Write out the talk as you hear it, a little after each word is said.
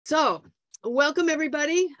So welcome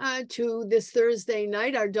everybody to this Thursday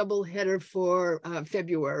night, our double header for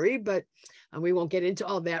February, but we won't get into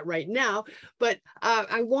all that right now. But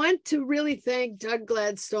I want to really thank Doug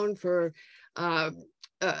Gladstone for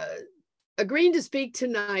agreeing to speak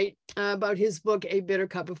tonight about his book, A Bitter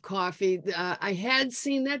Cup of Coffee. I had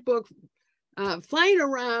seen that book flying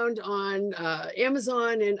around on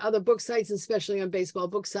Amazon and other book sites, especially on baseball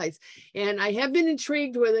book sites. And I have been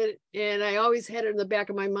intrigued with it. And I always had it in the back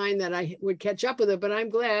of my mind that I would catch up with it, but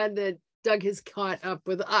I'm glad that Doug has caught up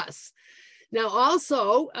with us. Now,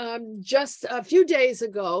 also, just a few days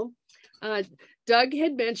ago, Doug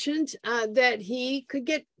had mentioned that he could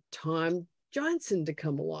get Tom Johnson to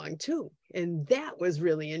come along too. And that was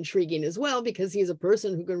really intriguing as well, because he's a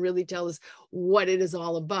person who can really tell us what it is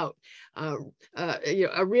all about. A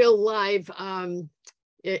real live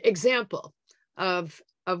example of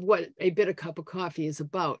what A Bitter Cup of Coffee is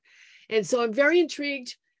about. And so I'm very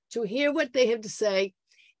intrigued to hear what they have to say.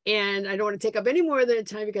 And I don't want to take up any more of their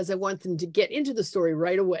time because I want them to get into the story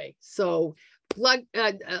right away. So why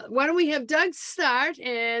don't we have Doug start,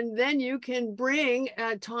 and then you can bring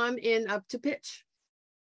Tom in up to pitch.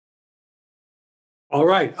 All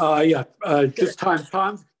right. This time,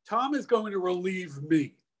 Tom is going to relieve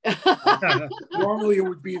me. Normally, it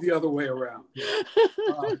would be the other way around.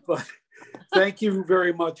 But thank you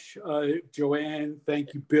very much, Joanne.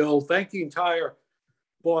 Thank you, Bill. Thank the entire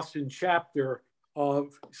Boston chapter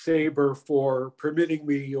of SABR for permitting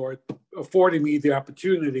me or affording me the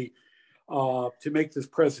opportunity to make this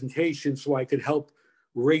presentation so I could help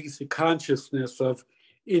raise the consciousness of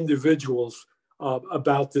individuals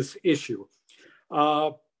about this issue.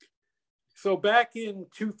 So back in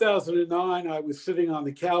 2009, I was sitting on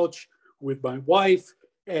the couch with my wife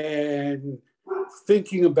and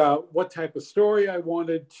thinking about what type of story I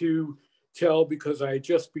wanted to tell, because I had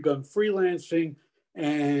just begun freelancing.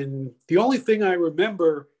 And the only thing I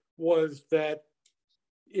remember was that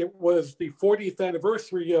it was the 40th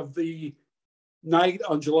anniversary of the night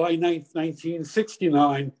on July 9th,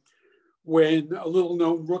 1969, when a little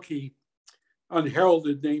known rookie,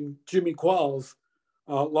 unheralded, named Jimmy Qualls,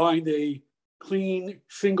 lined a clean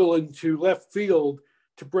single into left field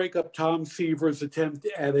to break up Tom Seaver's attempt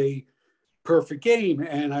at a perfect game.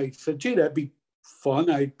 And I said, gee, that'd be fun.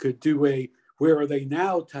 I could do a Where Are They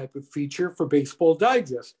Now type of feature for Baseball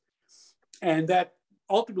Digest. And that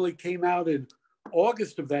ultimately came out in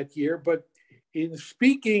August of that year. But in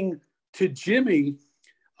speaking to Jimmy,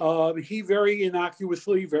 he very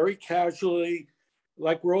innocuously, very casually,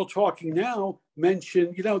 like we're all talking now,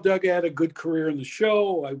 mentioned, Doug had a good career in the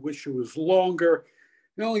show. I wish it was longer.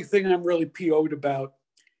 The only thing I'm really PO'd about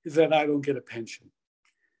is that I don't get a pension. I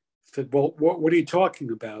said, well, what are you talking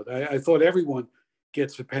about? I thought everyone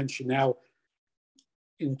gets a pension. Now,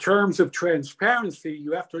 in terms of transparency,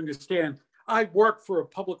 you have to understand, I work for a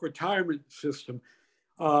public retirement system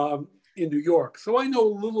in New York. So I know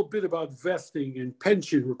a little bit about vesting and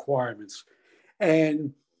pension requirements.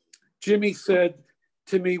 And Jimmy said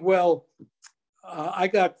to me, well, I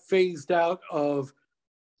got phased out of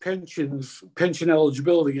pension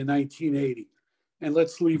eligibility in 1980. And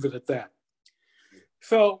let's leave it at that.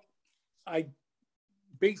 So I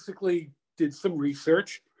basically did some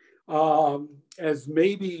research. As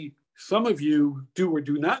maybe some of you do or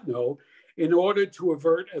do not know, in order to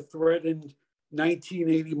avert a threatened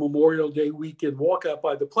 1980 Memorial Day weekend walkout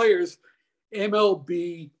by the players,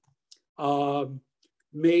 MLB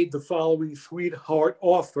made the following sweetheart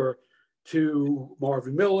offer to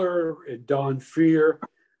Marvin Miller and Don Fear,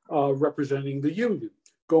 representing the union.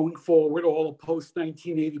 Going forward, all a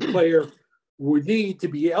post-1980 player would need to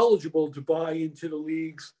be eligible to buy into the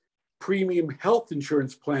league's premium health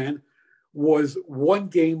insurance plan was one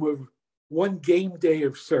game day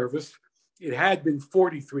of service. It had been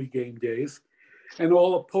 43 game days. And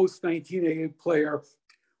all a post-1980 player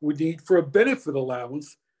would need for a benefit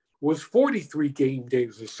allowance was 43 game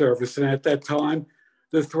days of service. And at that time,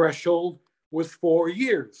 the threshold was 4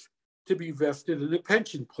 years to be vested in a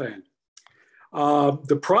pension plan.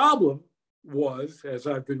 The problem was, as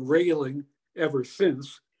I've been railing ever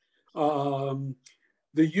since, the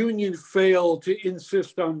union failed to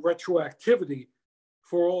insist on retroactivity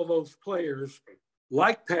for all those players,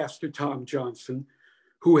 like Pastor Tom Johnson,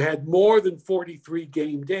 who had more than 43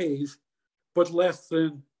 game days, but less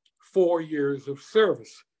than 4 years of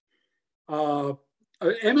service. An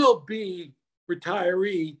MLB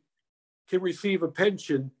retiree can receive a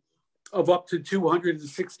pension of up to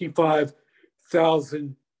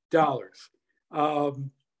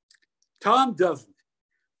 $265,000. Tom doesn't.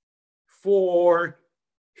 For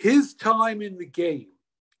his time in the game,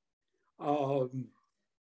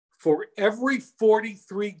 For every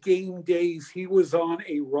 43 game days he was on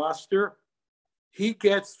a roster, he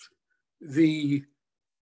gets the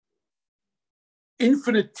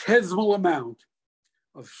infinitesimal amount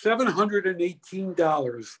of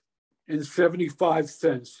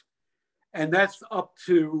 $718.75. And that's up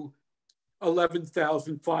to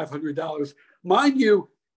 $11,500. Mind you,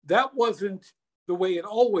 that wasn't the way it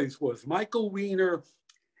always was. Michael Weiner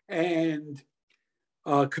and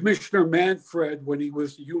Commissioner Manfred, when he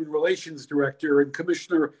was the Human Relations Director, and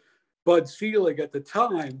Commissioner Bud Selig at the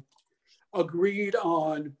time, agreed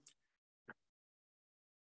on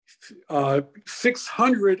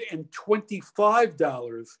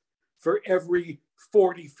 $625 for every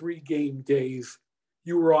 43 game days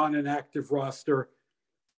you were on an active roster,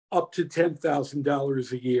 up to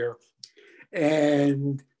 $10,000 a year.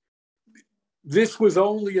 And this was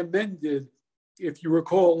only amended, if you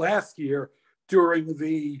recall, last year during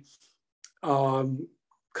the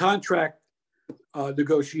contract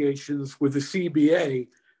negotiations with the CBA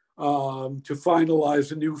to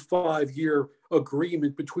finalize a new 5-year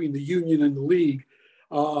agreement between the union and the league.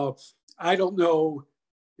 I don't know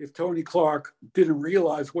if Tony Clark didn't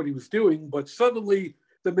realize what he was doing, but suddenly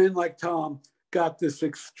the men like Tom got this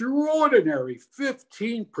extraordinary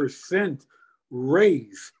 15%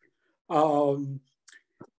 raise. Of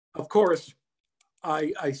course,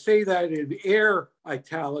 I say that in air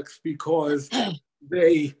italics because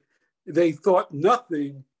they thought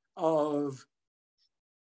nothing of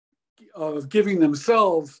giving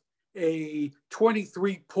themselves a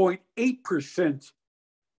 23.8%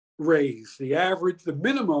 raise. The average, the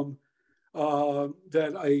minimum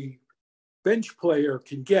that a bench player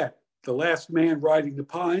can get, the last man riding the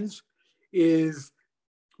pines,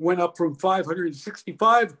 went up from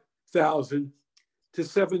 $565,000 to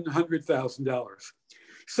 $700,000.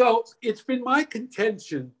 So it's been my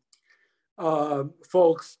contention,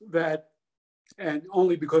 folks, that, and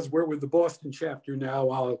only because we're with the Boston chapter now,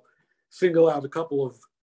 I'll single out a couple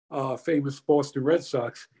of famous Boston Red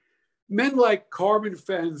Sox. Men like Carmen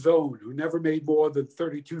Fanzone, who never made more than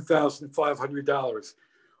 $32,500,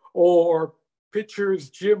 or pitchers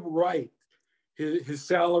Jim Wright, his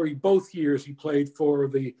salary both years he played for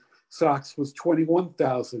the Sox was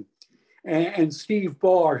 $21,000, and Steve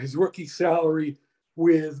Barr, his rookie salary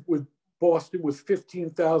with Boston was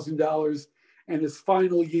 $15,000, and his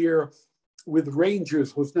final year with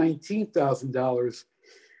Rangers was $19,000.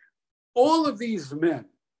 All of these men,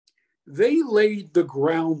 they laid the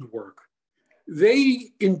groundwork.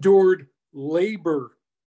 They endured labor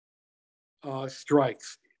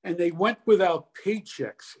strikes, and they went without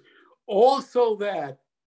paychecks. Also that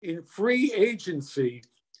in free agency,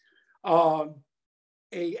 a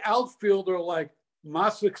outfielder like I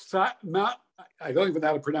don't even know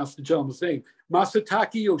how to pronounce the gentleman's name,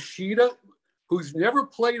 Masataka Yoshida, who's never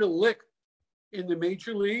played a lick in the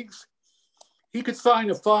major leagues, he could sign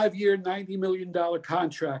a 5-year, $90 million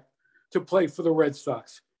contract to play for the Red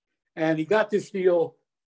Sox. And he got this deal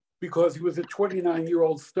because he was a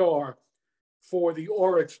 29-year-old star for the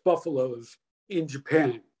Oryx Buffaloes in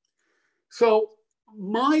Japan. So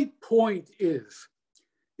my point is,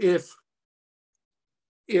 if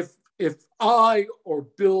I or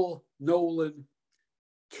Bill Nolan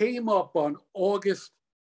came up on August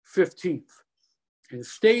 15th and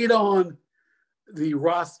stayed on the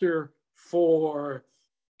roster for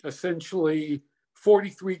essentially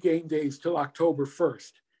 43 game days till October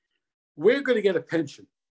 1st, we're going to get a pension.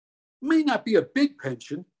 It may not be a big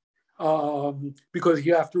pension because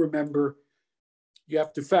you have to remember, you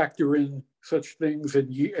have to factor in such things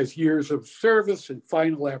as years of service and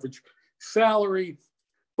final average salary.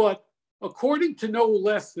 But according to no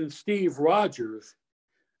less than Steve Rogers,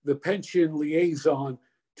 the pension liaison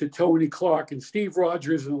to Tony Clark, and Steve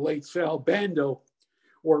Rogers and the late Sal Bando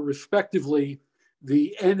were respectively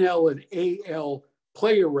the NL and AL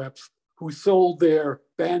player reps who sold their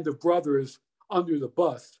band of brothers under the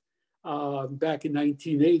bus back in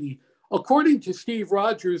 1980. According to Steve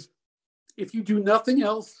Rogers, if you do nothing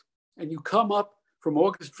else and you come up from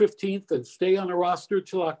August 15th and stay on a roster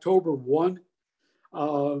till October 1,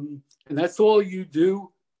 and that's all you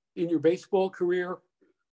do in your baseball career,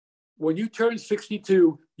 when you turn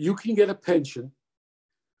 62, you can get a pension.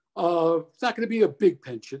 It's not going to be a big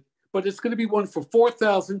pension, but it's going to be one for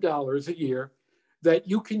 $4,000 a year that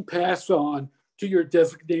you can pass on to your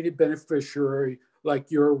designated beneficiary, like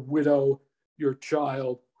your widow, your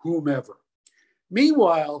child, whomever.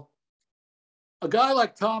 Meanwhile, a guy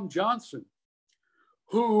like Tom Johnson,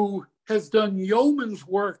 who has done yeoman's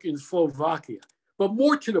work in Slovakia, but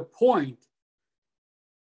more to the point,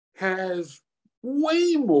 has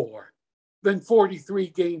way more than 43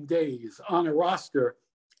 game days on a roster,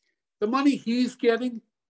 the money he's getting,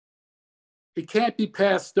 it can't be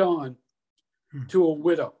passed on to a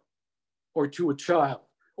widow or to a child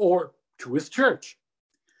or to his church.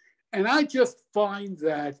 And I just find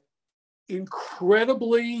that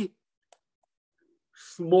incredibly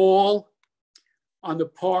small on the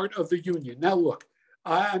part of the union. Now, look,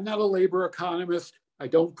 I'm not a labor economist. I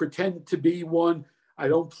don't pretend to be one. I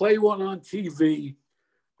don't play one on TV.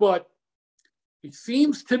 But it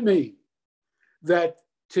seems to me that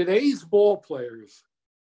today's ball players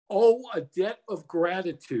owe a debt of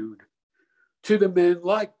gratitude to the men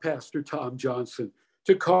like Pastor Tom Johnson,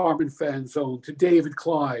 to Carmen Fanzone, to David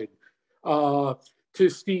Klein, to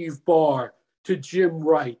Steve Barr, to Jim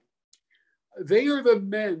Wright. They are the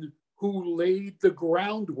men who laid the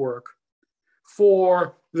groundwork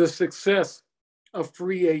for the success of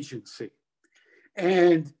free agency.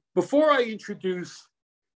 And before I introduce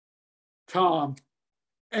Tom,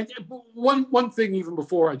 and one thing even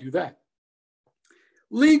before I do that,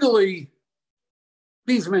 legally,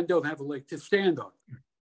 these men don't have a leg to stand on.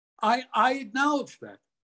 I acknowledge that.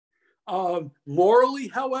 Morally,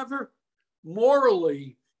 however,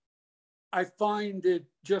 I find it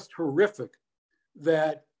just horrific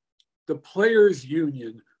that the players'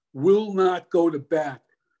 union will not go to bat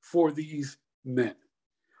for these men.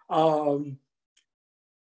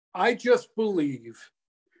 I just believe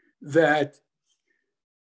that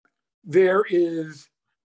there is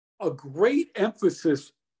a great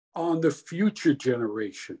emphasis on the future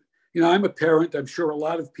generation. You know, I'm a parent. I'm sure a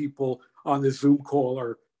lot of people on the Zoom call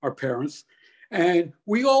are parents. And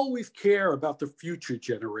we always care about the future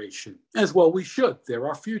generation, as well we should. They're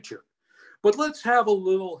our future. But let's have a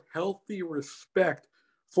little healthy respect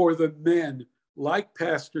for the men like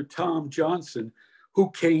Pastor Tom Johnson, who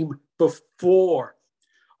came before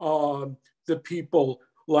the people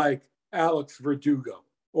like Alex Verdugo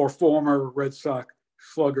or former Red Sox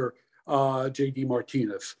slugger J.D.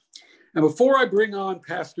 Martinez. And before I bring on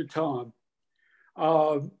Pastor Tom,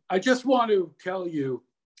 I just want to tell you,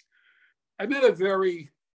 I met a very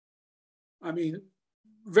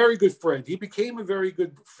good friend. He became a very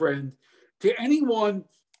good friend to anyone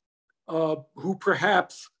who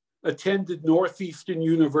perhaps attended Northeastern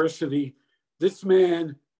University. This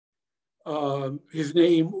man, his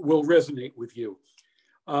name will resonate with you.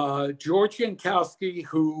 George Jankowski,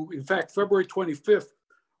 who, in fact, February 25th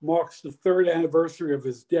marks the third anniversary of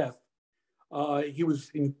his death. He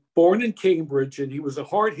was born in Cambridge, and he was a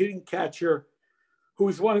hard-hitting catcher who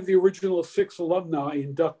was one of the original 6 alumni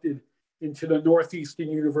inducted into the Northeastern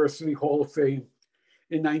University Hall of Fame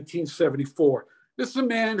in 1974. This is a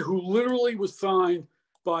man who literally was signed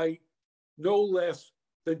by no less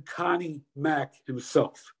than Connie Mack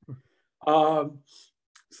himself.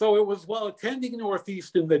 So it was while attending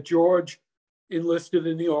Northeastern that George enlisted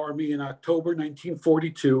in the Army in October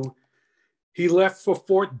 1942. He left for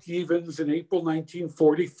Fort Stevens in April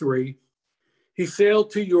 1943. He sailed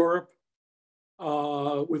to Europe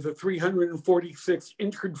with the 346th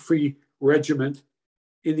Infantry Regiment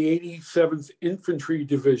in the 87th Infantry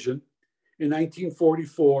Division in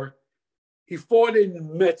 1944. He fought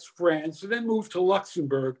in Metz, France, and then moved to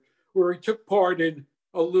Luxembourg, where he took part in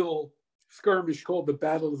a little skirmish called the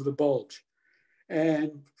Battle of the Bulge.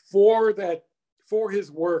 And for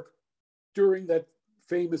his work during that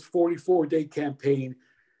famous 44-day campaign,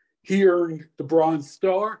 he earned the Bronze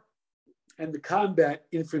Star and the Combat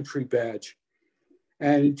Infantry Badge.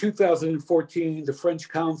 And in 2014, the French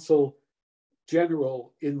Consul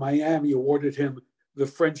General in Miami awarded him the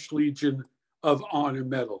French Legion of Honor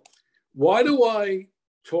Medal. Why do I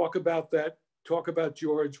talk about that, talk about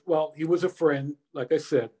George? Well, he was a friend, like I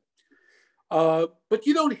said. But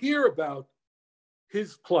you don't hear about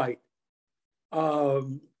his plight.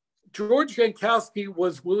 George Jankowski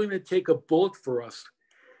was willing to take a bullet for us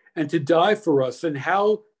and to die for us. And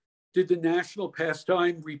how did the National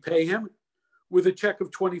Pastime repay him? With a check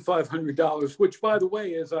of $2,500, which, by the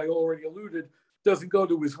way, as I already alluded, doesn't go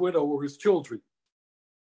to his widow or his children.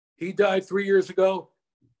 He died 3 years ago.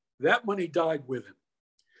 That money died with him.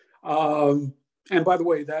 And by the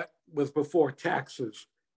way, that was before taxes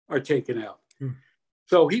are taken out.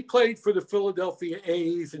 So he played for the Philadelphia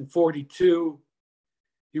A's in 42.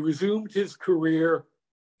 He resumed his career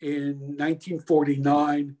in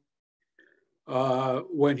 1949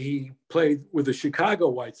 when he played with the Chicago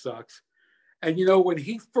White Sox. And, you know, when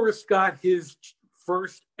he first got his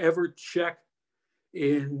first ever check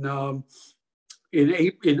in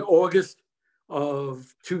August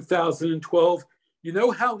of 2012, you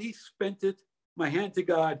know how he spent it? My hand to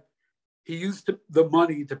God, he used the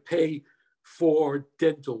money to pay for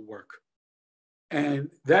dental work.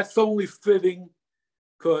 And that's only fitting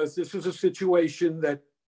because this is a situation that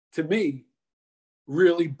to me,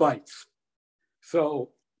 really bites.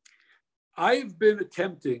 So I've been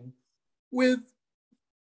attempting with,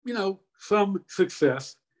 some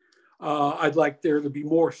success. I'd like there to be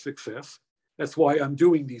more success. That's why I'm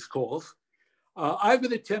doing these calls. I've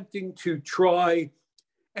been attempting to try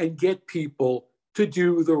and get people to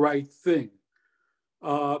do the right thing.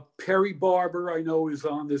 Perry Barber, I know, is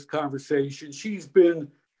on this conversation. She's been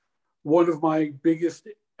one of my biggest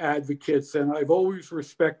advocates, and I've always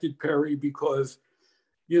respected Perry because,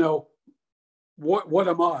 what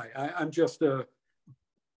am I? I'm just an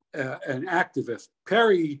activist.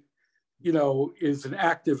 Perry, is an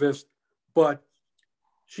activist, but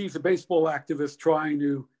she's a baseball activist trying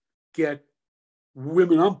to get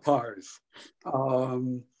women umpires.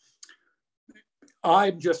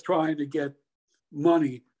 I'm just trying to get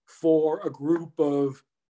money for a group of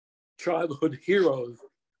childhood heroes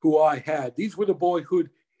who I had. These were the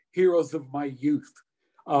boyhood heroes of my youth.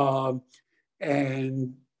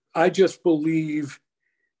 And I just believe,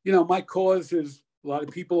 my cause is, a lot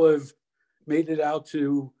of people have made it out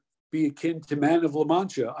to be akin to Man of La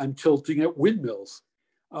Mancha. I'm tilting at windmills.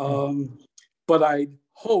 But I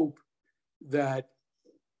hope that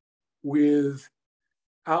with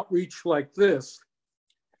outreach like this,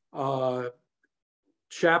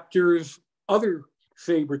 chapters, other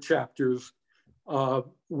SABR chapters,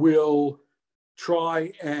 will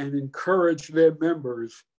try and encourage their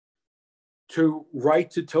members to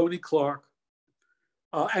write to Tony Clark.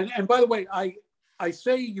 And by the way, I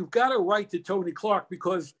say you've got to write to Tony Clark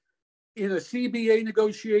because in a CBA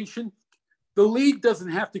negotiation, the league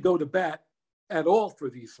doesn't have to go to bat at all for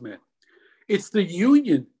these men. It's the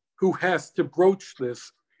union who has to broach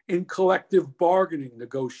this in collective bargaining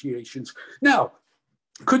negotiations. Now,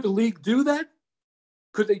 could the league do that?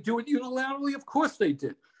 Could they do it unilaterally? Of course they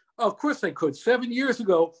did. Of course they could. 7 years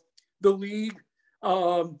ago, the league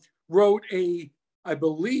wrote I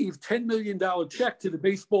believe, $10 million check to the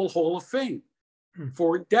Baseball Hall of Fame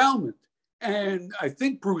for endowment. And I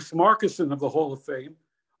think Bruce Marcuson of the Hall of Fame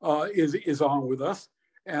is on with us.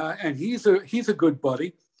 And he's a good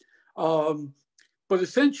buddy. But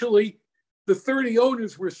essentially, the 30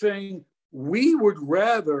 owners were saying, we would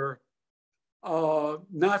rather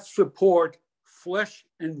not support flesh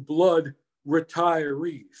and blood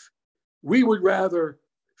retirees. We would rather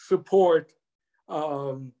support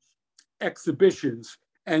exhibitions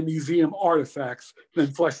and museum artifacts than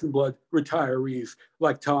flesh and blood retirees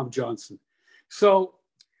like Tom Johnson. So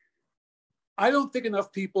I don't think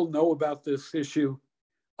enough people know about this issue.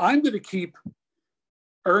 I'm going to keep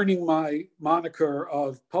earning my moniker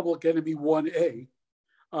of Public Enemy 1A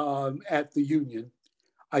at the union.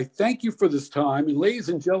 I thank you for this time. And ladies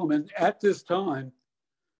and gentlemen, at this time,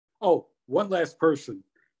 one last person.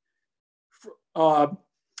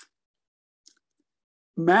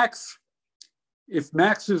 Max, if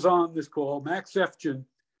Max is on this call, Max Efgen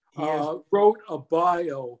wrote a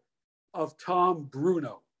bio of Tom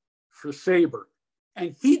Bruno for SABR.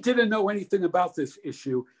 And he didn't know anything about this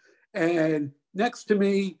issue. And next to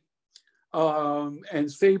me and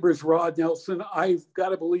SABR's Rod Nelson, I've got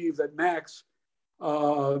to believe that Max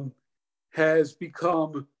has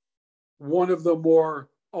become one of the more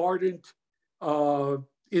ardent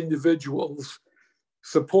individuals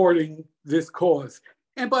supporting this cause.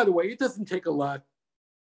 And by the way, it doesn't take a lot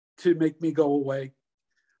to make me go away.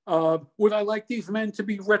 Would I like these men to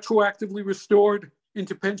be retroactively restored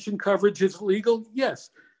into pension coverage as legal?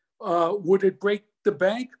 Yes. Would it break the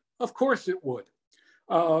bank? Of course it would.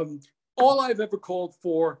 All I've ever called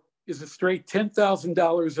for is a straight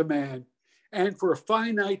 $10,000 a man. And for a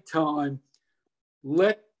finite time,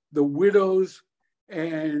 let the widows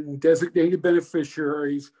and designated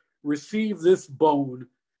beneficiaries receive this bone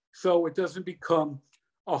so it doesn't become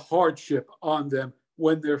a hardship on them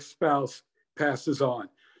when their spouse passes on.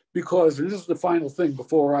 Because, and this is the final thing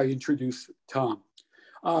before I introduce Tom,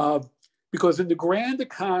 because in the grand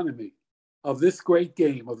economy of this great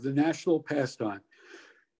game, of the national pastime,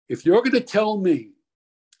 if you're going to tell me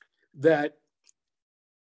that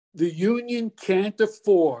the union can't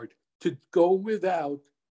afford to go without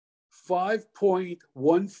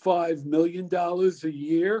 $5.15 million a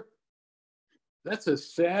year, that's a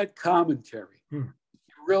sad commentary. It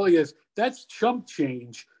really is. That's chump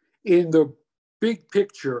change in the big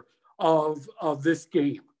picture of this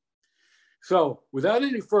game. So without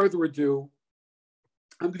any further ado,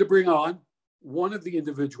 I'm going to bring on one of the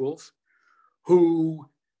individuals who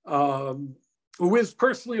is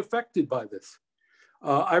personally affected by this.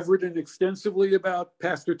 I've written extensively about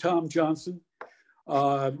Pastor Tom Johnson.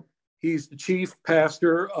 He's the chief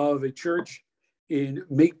pastor of a church in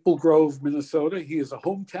Maple Grove, Minnesota. He is a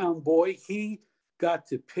hometown boy. He got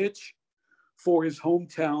to pitch for his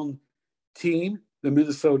hometown team, the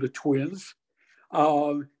Minnesota Twins.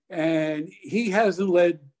 And he hasn't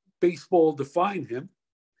let baseball define him.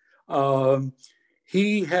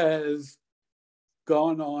 He has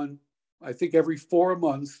gone on, I think every 4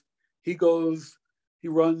 months, he runs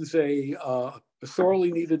a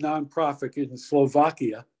sorely needed nonprofit in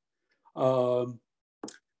Slovakia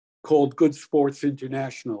called Good Sports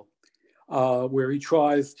International, where he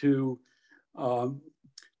tries to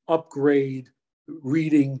upgrade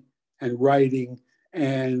reading and writing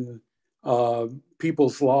and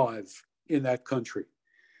people's lives in that country.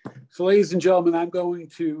 So, ladies and gentlemen, I'm going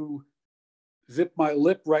to zip my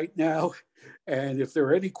lip right now. And if there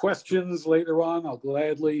are any questions later on, I'll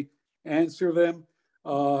gladly answer them.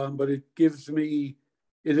 But it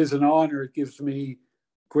is an honor. It gives me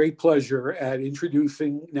great pleasure at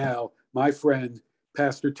introducing now my friend,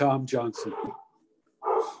 Pastor Tom Johnson.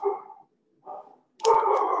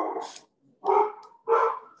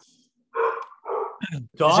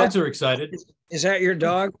 Dogs are excited. Is that your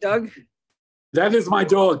dog, Doug? That is my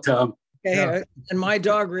dog, Tom. Okay, Yeah. and my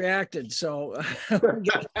dog reacted, so.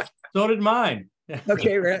 So did mine.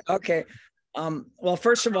 Okay. Well,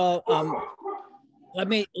 first of all, let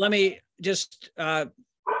me just thank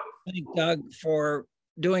Doug for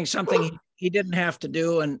doing something he didn't have to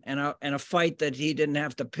do, and a fight that he didn't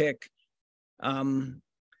have to pick.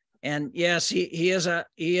 And yes, he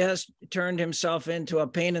has turned himself into a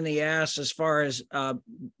pain in the ass as far as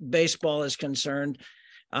baseball is concerned,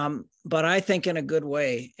 but I think in a good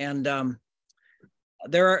way. And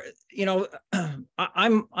there are,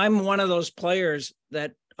 I'm one of those players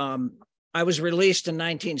that I was released in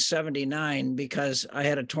 1979 because I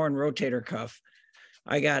had a torn rotator cuff.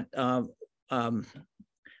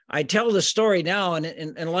 I tell the story now, and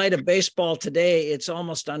in light of baseball today, it's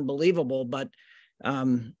almost unbelievable. But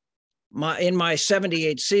in my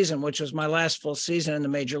 78 season, which was my last full season in the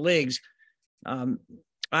major leagues,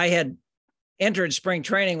 I had entered spring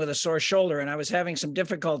training with a sore shoulder, and I was having some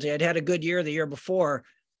difficulty. I'd had a good year the year before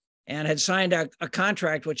and had signed a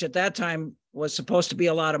contract, which at that time was supposed to be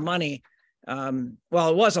a lot of money. Well,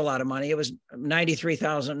 it was a lot of money. It was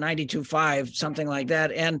 $93,000, $92,500, something like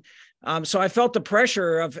that. And so I felt the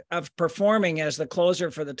pressure of performing as the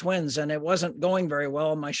closer for the Twins, and it wasn't going very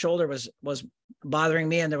well. My shoulder was bothering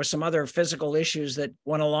me, and there were some other physical issues that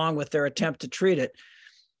went along with their attempt to treat it.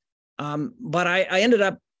 But I ended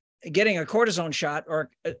up getting a cortisone shot,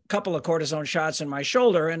 or a couple of cortisone shots in my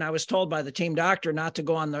shoulder, and I was told by the team doctor not to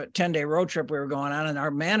go on the 10-day road trip we were going on. And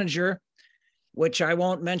our manager, which I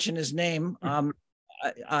won't mention his name,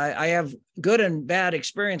 I have good and bad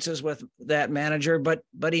experiences with that manager, but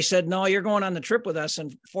he said, no, you're going on the trip with us.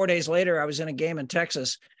 And 4 days later, I was in a game in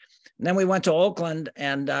Texas. And then we went to Oakland,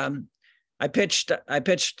 and I pitched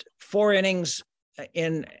 4 innings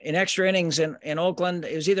in extra innings in Oakland.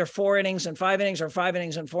 It was either 4 innings and 5 innings or 5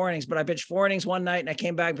 innings and 4 innings, but I pitched 4 innings one night and I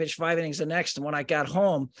came back and pitched 5 innings the next. And when I got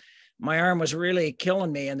home, my arm was really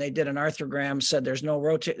killing me, and they did an arthrogram, said there's no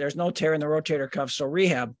tear in the rotator cuff, so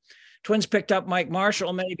rehab. Twins picked up Mike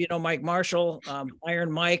Marshall. Many of you know Mike Marshall,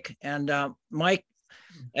 Iron Mike. And Mike,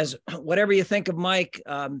 as whatever you think of Mike,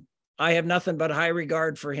 I have nothing but high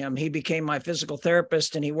regard for him. He became my physical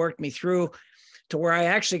therapist, and he worked me through to where I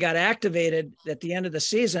actually got activated at the end of the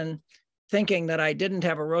season, thinking that I didn't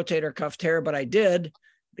have a rotator cuff tear, but I did,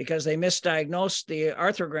 because they misdiagnosed the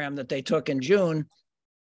arthrogram that they took in June.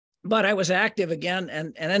 But I was active again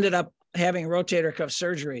and ended up having rotator cuff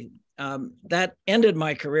surgery. That ended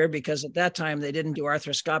my career, because at that time they didn't do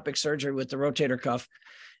arthroscopic surgery with the rotator cuff.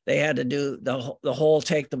 They had to do the whole,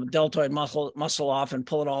 take the deltoid muscle off and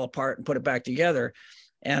pull it all apart and put it back together.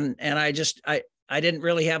 And I didn't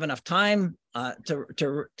really have enough time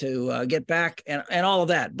to get back and all of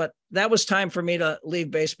that. But that was time for me to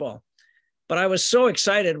leave baseball. But I was so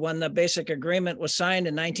excited when the basic agreement was signed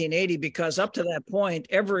in 1980, because up to that point,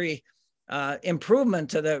 every improvement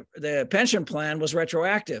to the pension plan was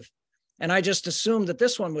retroactive. And I just assumed that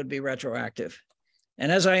this one would be retroactive.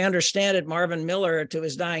 And as I understand it, Marvin Miller, to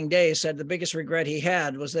his dying day, said the biggest regret he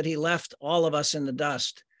had was that he left all of us in the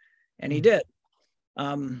dust. And he did.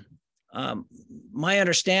 My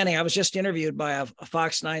understanding, I was just interviewed by a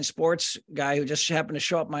Fox 9 sports guy who just happened to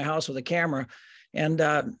show up at my house with a camera. And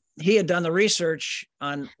he had done the research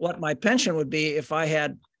on what my pension would be if I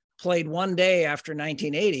had played one day after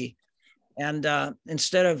 1980. And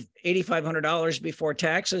instead of $8,500 before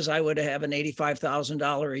taxes, I would have an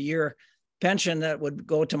 $85,000 a year pension that would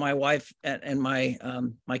go to my wife and my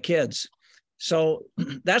kids. So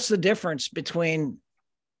that's the difference between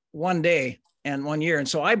one day and 1 year. And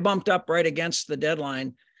so I bumped up right against the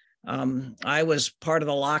deadline I was part of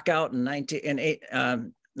the lockout in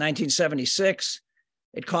 1976.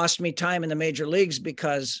 It cost me time in the major leagues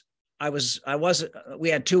because we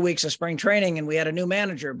had 2 weeks of spring training and we had a new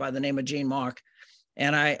manager by the name of Gene Mauch.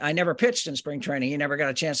 And I never pitched in spring training. He never got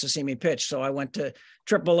a chance to see me pitch. So I went to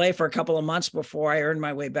AAA for a couple of months before I earned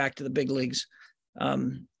my way back to the big leagues.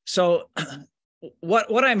 So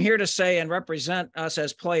what I'm here to say and represent us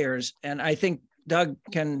as players, and I think Doug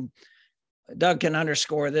can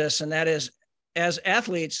underscore this, and that is, as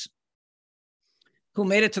athletes who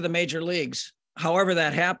made it to the major leagues, however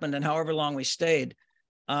that happened and however long we stayed,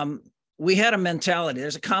 we had a mentality.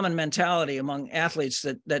 There's a common mentality among athletes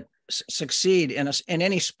that succeed in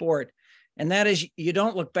any sport, and that is, you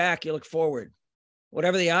don't look back, you look forward.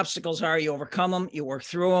 Whatever the obstacles are, you overcome them, you work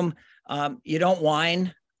through them. You don't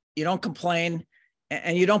whine, you don't complain,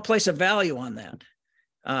 and you don't place a value on that.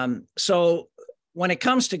 So when it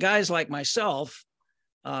comes to guys like myself,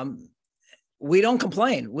 we don't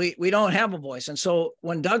complain. We don't have a voice. And so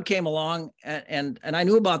when Doug came along, and I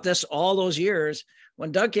knew about this all those years,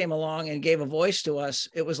 when Doug came along and gave a voice to us,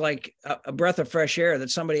 it was like a breath of fresh air, that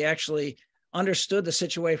somebody actually understood the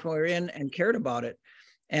situation we were in and cared about it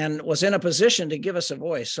and was in a position to give us a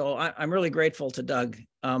voice. So I'm really grateful to Doug.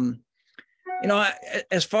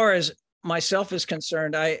 As far as myself is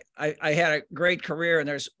concerned, I had a great career, and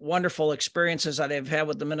there's wonderful experiences that I've had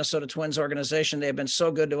with the Minnesota Twins organization. They've been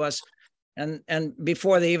so good to us. And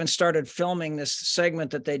before they even started filming this segment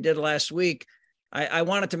that they did last week, I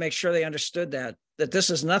wanted to make sure they understood that this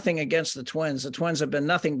is nothing against the Twins. The Twins have been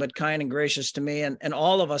nothing but kind and gracious to me and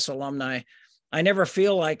all of us alumni. I never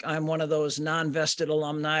feel like I'm one of those non-vested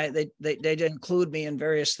alumni. They include me in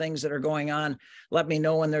various things that are going on, let me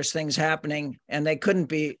know when there's things happening, and they couldn't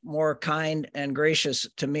be more kind and gracious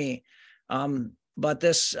to me. But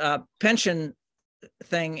this pension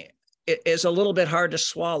thing is a little bit hard to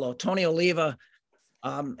swallow. Tony Oliva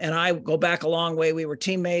and I go back a long way. We were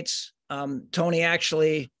teammates. Tony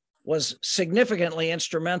actually was significantly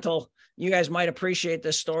instrumental. You guys might appreciate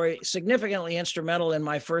this story. Significantly instrumental in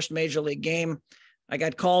my first major league game. I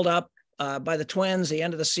got called up by the Twins the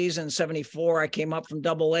end of the season, 74. I came up from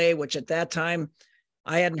AA, which at that time,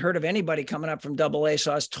 I hadn't heard of anybody coming up from AA.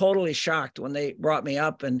 So I was totally shocked when they brought me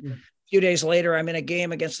up. And a few days later, I'm in a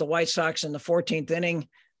game against the White Sox in the 14th inning.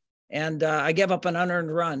 And I give up an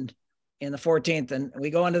unearned run in the 14th. And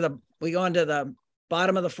we go into the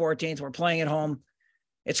bottom of the 14th. We're playing at home.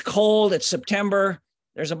 It's cold. It's September.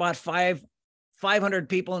 There's about 500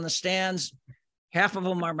 people in the stands. Half of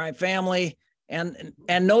them are my family, and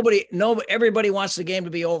everybody wants the game to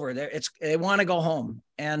be over. They want to go home,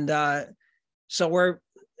 and so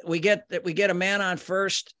we get a man on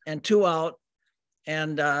first and 2 out,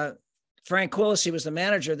 and Frank Quillisi was the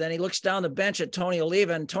manager. Then he looks down the bench at Tony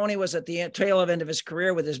Oliva, and Tony was at the tail end of his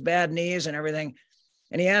career with his bad knees and everything,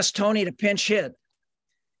 and he asked Tony to pinch hit,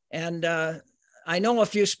 and I know a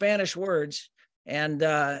few Spanish words. And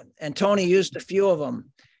Tony used a few of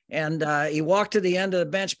them, and he walked to the end of the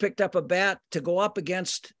bench, picked up a bat to go up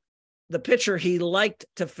against the pitcher he liked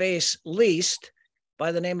to face least,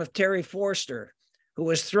 by the name of Terry Forster, who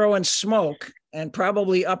was throwing smoke and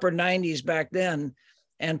probably upper 90s back then.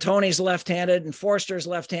 And Tony's left-handed and Forster's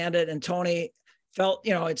left-handed, and Tony felt,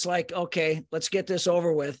 it's like, okay, let's get this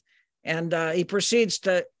over with. And he proceeds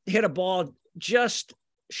to hit a ball just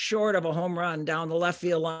short of a home run down the left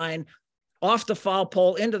field line, off the foul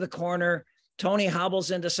pole into the corner. Tony hobbles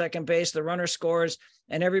into second base. The runner scores,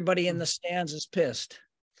 and everybody in the stands is pissed.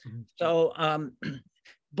 So,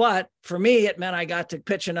 but for me, it meant I got to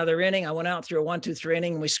pitch another inning. I went out through a 1-2-3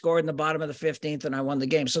 inning, and we scored in the bottom of the 15th, and I won the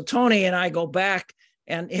game. So Tony and I go back,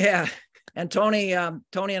 and Tony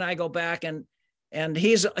and I go back, and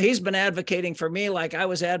he's been advocating for me like I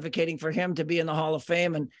was advocating for him to be in the Hall of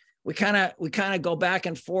Fame. And we kind of go back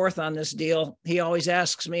and forth on this deal. He always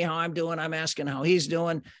asks me how I'm doing. I'm asking how he's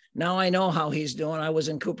doing. Now I know how he's doing. I was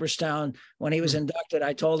in Cooperstown when he was inducted.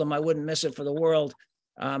 I told him I wouldn't miss it for the world.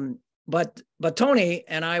 But Tony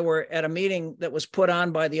and I were at a meeting that was put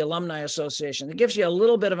on by the Alumni Association. It gives you a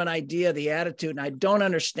little bit of an idea of the attitude, and I don't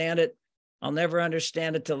understand it. I'll never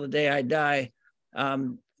understand it till the day I die.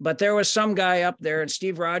 But there was some guy up there, and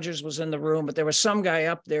Steve Rogers was in the room, but there was some guy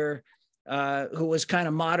up there who was kind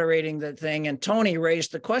of moderating the thing. And Tony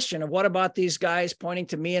raised the question of, what about these guys, pointing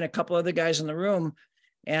to me and a couple other guys in the room,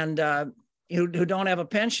 and who don't have a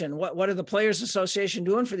pension? What are the Players Association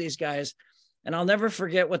doing for these guys? And I'll never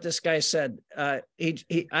forget what this guy said. I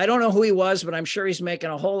don't know who he was, but I'm sure he's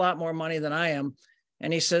making a whole lot more money than I am.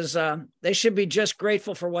 And he says, they should be just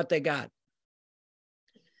grateful for what they got.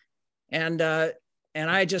 And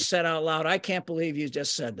I just said out loud, I can't believe you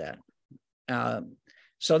just said that.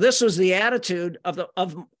 So this was the attitude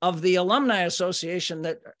of the Alumni Association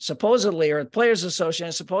that supposedly, or the Players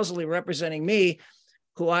Association supposedly representing me,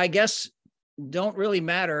 who I guess don't really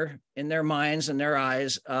matter in their minds and their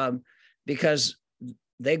eyes, because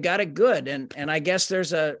they've got it good. And I guess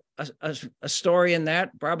there's a story in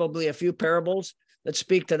that, probably a few parables that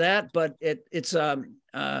speak to that, but it's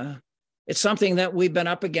something that we've been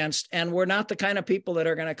up against, and we're not the kind of people that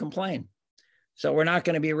are going to complain. So we're not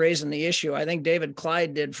going to be raising the issue. I think David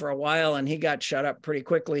Clyde did for a while, and he got shut up pretty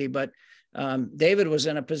quickly, but David was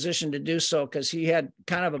in a position to do so because he had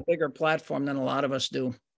kind of a bigger platform than a lot of us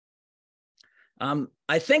do.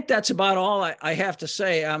 I think that's about all I have to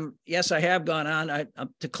say. Yes, I have gone on.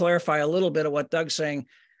 To clarify a little bit of what Doug's saying,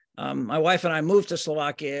 my wife and I moved to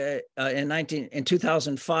Slovakia in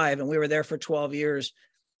 2005, and we were there for 12 years.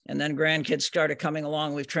 And then grandkids started coming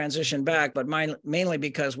along. We've transitioned back, but mainly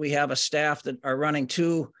because we have a staff that are running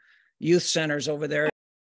 2 youth centers over there.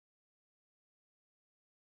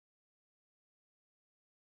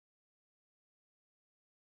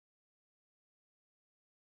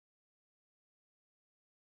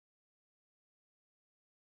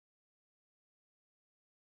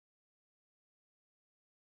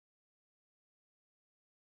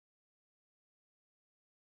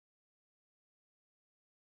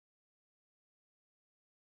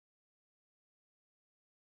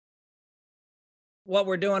 What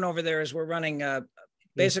we're doing over there is we're running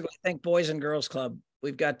basically think Boys and Girls Club.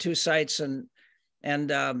 We've got 2 sites, and you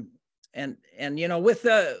know, with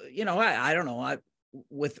you know, I don't know,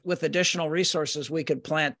 with additional resources we could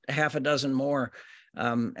plant 6 more,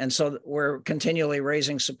 and so we're continually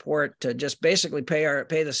raising support to just basically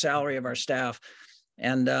pay the salary of our staff,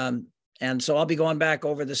 and so I'll be going back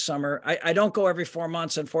over this summer. I don't go every 4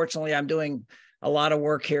 months. Unfortunately, I'm doing a lot of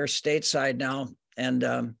work here stateside now,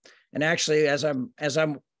 and actually, as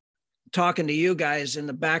I'm talking to you guys, in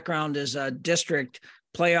the background is a district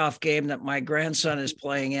playoff game that my grandson is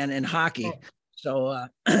playing in hockey. So,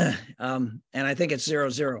 and I think it's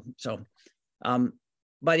 0-0. So,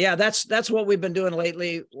 but yeah, that's what we've been doing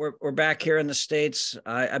lately. We're back here in the States.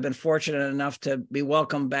 I've been fortunate enough to be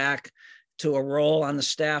welcomed back to a role on the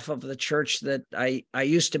staff of the church that I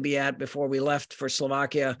used to be at before we left for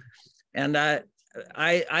Slovakia, and I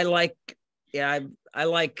like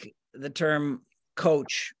the term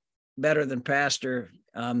coach better than pastor,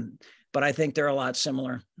 but I think they're a lot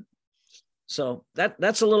similar. So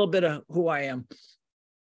that's a little bit of who I am.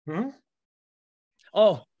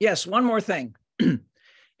 Oh, yes, one more thing.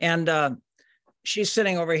 And she's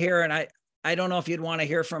sitting over here, and I don't know if you'd want to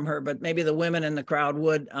hear from her, but maybe the women in the crowd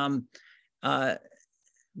would.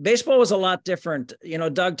 Baseball was a lot different. You know,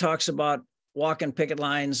 Doug talks about walking picket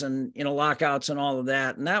lines and, you know, lockouts and all of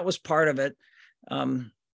that, and that was part of it.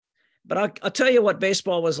 But I'll tell you what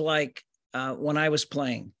baseball was like when I was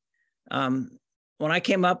playing. When I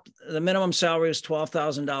came up, the minimum salary was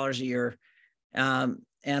 $12,000 a year.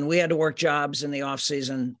 And we had to work jobs in the off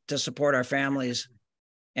season to support our families.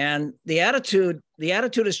 And the attitude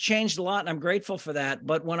has changed a lot, and I'm grateful for that.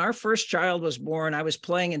 But when our first child was born, I was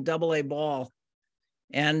playing in AA ball.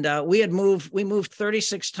 And we moved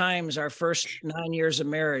 36 times our first 9 years of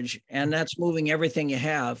marriage, and that's moving everything you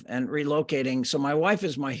have and relocating. So my wife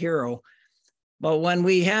is my hero. But when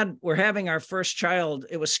we're having our first child,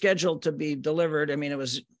 it was scheduled to be delivered. I mean, it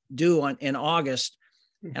was due in August,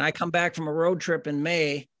 and I come back from a road trip in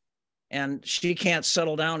May, and she can't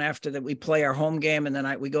settle down after that. We play our home game, and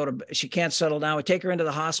then she can't settle down. We take her into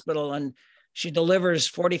the hospital, and she delivers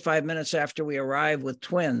 45 minutes after we arrive with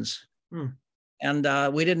twins. And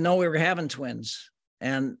we didn't know we were having twins.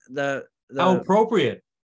 And how appropriate.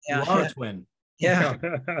 Yeah, you are a twin. Yeah.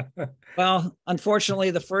 Well, unfortunately,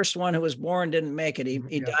 the first one who was born didn't make it.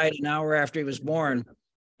 He died an hour after he was born.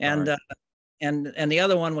 And and the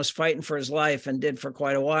other one was fighting for his life and did for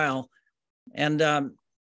quite a while. And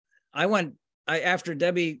after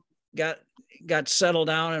Debbie got settled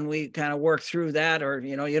down and we kind of worked through that, or,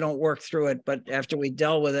 you know, you don't work through it, but after we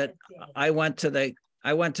dealt with it, I went to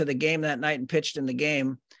the game that night and pitched in the game.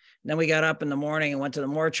 And then we got up in the morning and went to the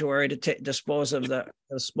mortuary to dispose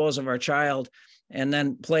of our child, and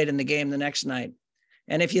then played in the game the next night.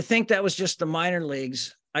 And if you think that was just the minor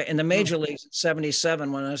leagues, in the major leagues in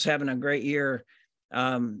 77, when I was having a great year,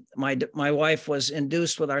 my wife was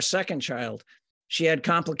induced with our second child. She had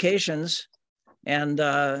complications and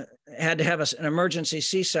had to have an emergency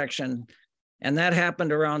C-section. And that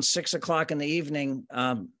happened around 6 o'clock in the evening.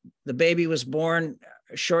 The baby was born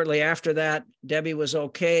shortly after that. Debbie was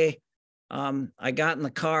okay. I got in the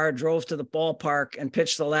car, drove to the ballpark, and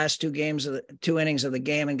pitched the last two innings of the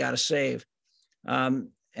game and got a save.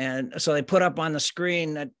 and so they put up on the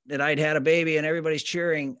screen that I'd had a baby and everybody's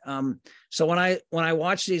cheering. So when I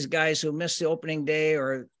watch these guys who miss the opening day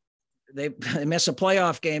or they miss a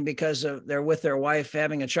playoff game because they're with their wife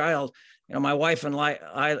having a child, my wife and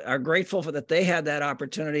I are grateful for that they had that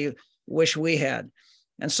opportunity, wish we had.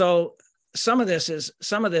 And so some of this is,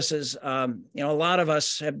 a lot of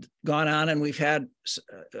us have gone on and we've had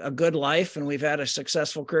a good life and we've had a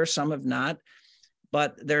successful career. Some have not,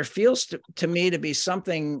 but there feels to me to be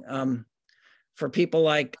something for people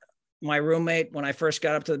like my roommate when I first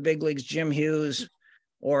got up to the big leagues, Jim Hughes,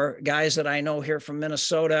 or guys that I know here from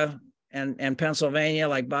Minnesota and Pennsylvania,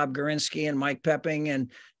 like Bob Gorinsky and Mike Pepping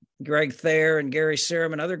and Greg Thayer and Gary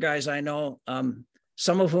Serum and other guys I know,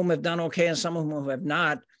 some of whom have done okay and some of whom have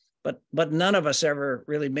not, but none of us ever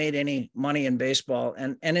really made any money in baseball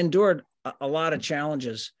and endured a lot of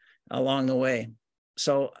challenges along the way.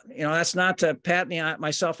 So, that's not to pat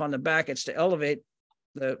myself on the back. It's to elevate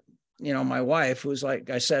my wife, who's, like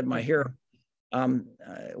I said, my hero.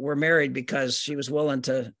 We're married because she was willing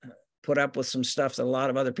to put up with some stuff that a lot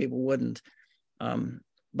of other people wouldn't.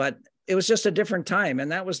 But it was just a different time.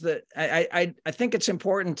 And that was I think it's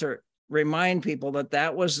important to remind people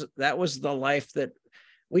that was the life that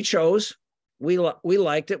we chose. We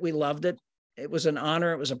liked it. We loved it. It was an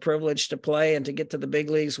honor. It was a privilege to play, and to get to the big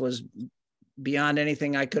leagues was beyond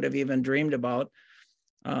anything I could have even dreamed about.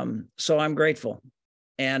 So I'm grateful.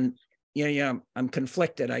 And, I'm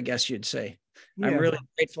conflicted, I guess you'd say. Yeah. I'm really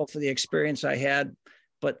grateful for the experience I had,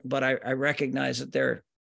 but I recognize that there,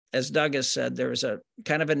 as Doug has said, there is a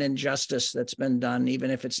kind of an injustice that's been done,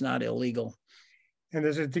 even if it's not illegal. And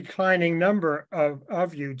there's a declining number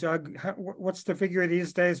of you, Doug. What's the figure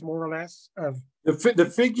these days, more or less? Of the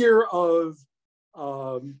figure of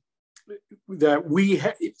that we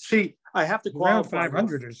see. I have to qualify. Around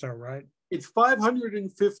 500 or so, right? It's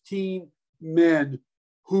 515 men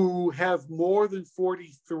who have more than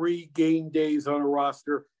 43 game days on a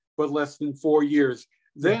roster, but less than 4 years.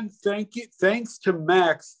 Then thanks to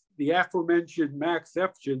Max, the aforementioned Max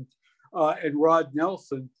Efgen and Rod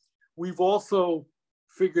Nelson, we've also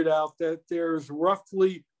figured out that there's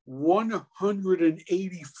roughly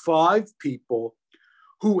 185 people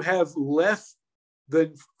who have less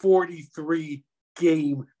than 43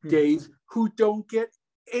 game days who don't get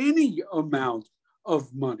any amount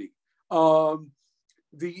of money.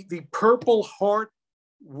 The Purple Heart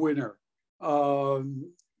winner,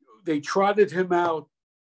 they trotted him out.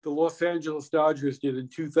 The Los Angeles Dodgers did in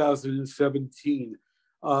 2017.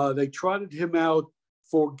 They trotted him out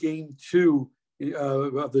for Game 2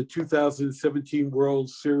 of the 2017 World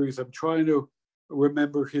Series. I'm trying to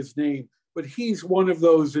remember his name, but he's one of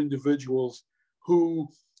those individuals who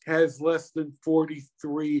has less than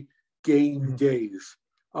 43 game days.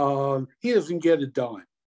 He doesn't get a dime.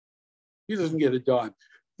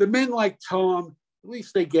 The men like Tom, at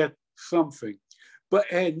least they get something.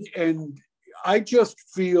 But and I just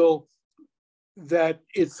feel that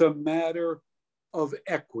it's a matter of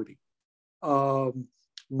equity.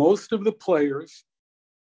 Most of the players,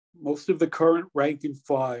 most of the current rank and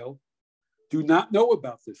file do not know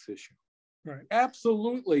about this issue. Right.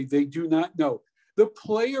 Absolutely, they do not know. The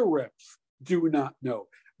player reps do not know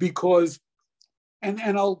because, and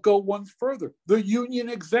I'll go one further, the union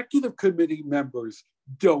executive committee members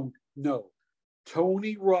don't know.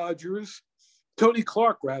 Tony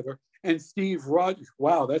Clark, and Steve Rogers.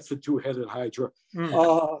 Wow, that's a two-headed hydra.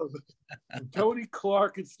 Tony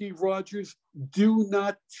Clark and Steve Rogers do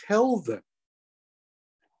not tell them.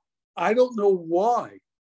 I don't know why.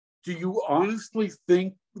 Do you honestly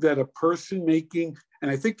think that a person making, and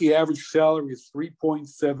I think the average salary is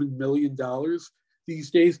 $3.7 million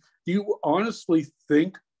these days, do you honestly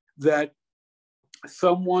think that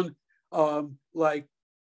someone like,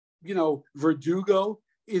 Verdugo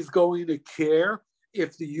is going to care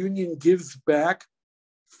if the union gives back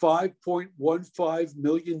 $5.15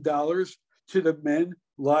 million to the men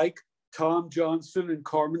like Tom Johnson and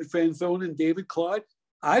Carmen Fanzone and David Clyde?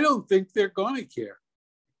 I don't think they're going to care.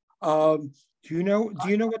 Do you know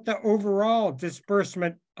what the overall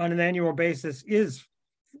disbursement on an annual basis is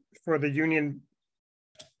for the union,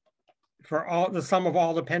 for all the sum of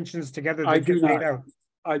all the pensions together? I do not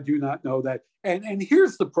know that. And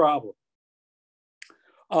here's the problem.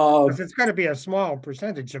 It's got to be a small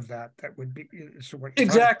percentage of that. That would be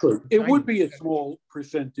exactly. It would be a small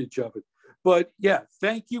percentage of it. But yeah,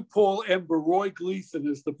 thank you, Paul Ember. Roy Gleason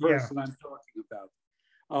is the person I'm talking about,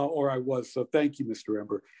 or I was. So thank you, Mr.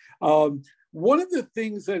 Ember. One of the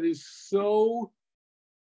things that is so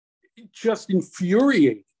just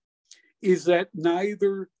infuriating is that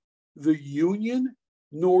neither the union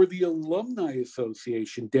nor the Alumni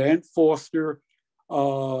Association, Dan Foster,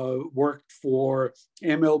 worked for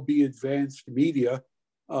MLB Advanced Media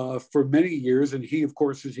for many years, and he, of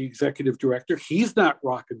course, is the executive director. He's not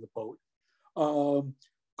rocking the boat.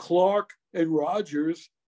 Clark and Rogers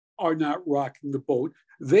are not rocking the boat.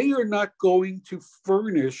 They are not going to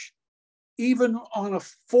furnish, even on a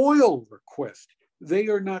FOIL request, they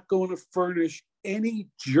are not going to furnish any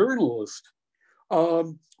journalist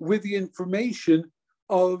with the information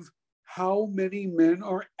of how many men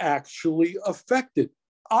are actually affected.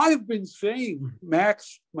 I've been saying,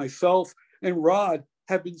 Max, myself, and Rod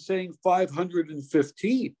have been saying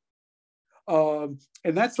 515. And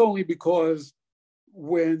that's only because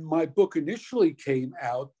when my book initially came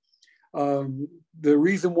out, the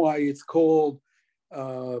reason why it's called,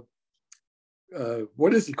 what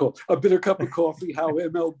is it called? A Bitter Cup of Coffee, how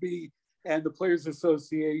MLB and the Players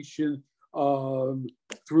Association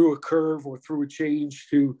threw a curve or threw a change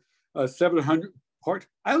to 700 part.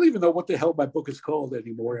 I don't even know what the hell my book is called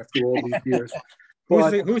anymore after all these years.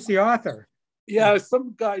 Who's the author? Yeah,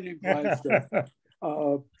 some guy named Gladstone.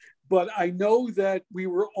 But I know that we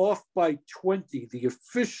were off by 20. The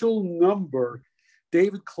official number,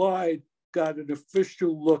 David Clyde got an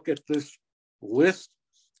official look at this list,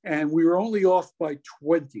 and we were only off by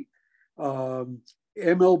 20.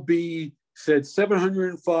 MLB said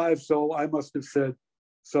 705, so I must have said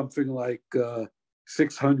something like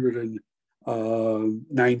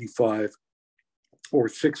 695 or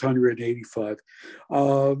 685.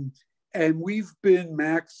 And we've been,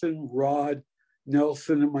 Max and Rod,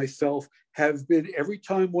 Nelson and myself have been, every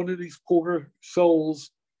time one of these poor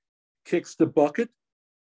souls kicks the bucket,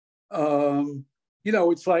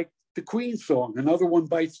 it's like the Queen song, another one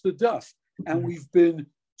bites the dust. And we've been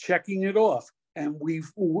checking it off. And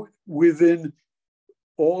we've, within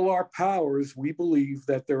all our powers, we believe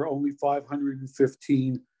that there are only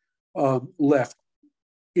 515 left,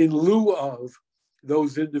 in lieu of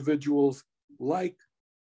those individuals like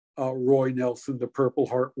Roy Nelson, the Purple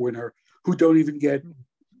Heart winner, who don't even get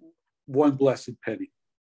one blessed penny.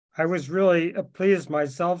 I was really pleased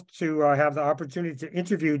myself to have the opportunity to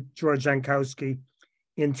interview George Jankowski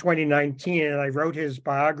in 2019, and I wrote his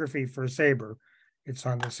biography for SABR. It's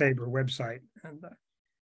on the SABR website. And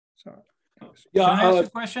yeah, can I ask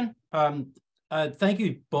a question? Thank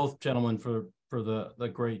you both gentlemen for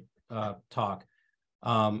the great talk.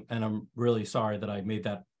 And I'm really sorry that I made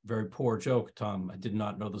that very poor joke, Tom. I did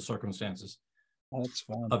not know the circumstances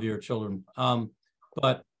of your children.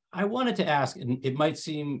 But I wanted to ask, and it might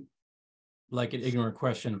seem like an ignorant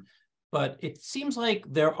question, but it seems like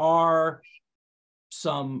there are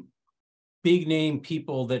some big name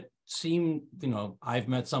people that seem, I've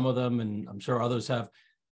met some of them, and I'm sure others have,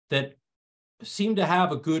 that seem to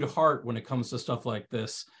have a good heart when it comes to stuff like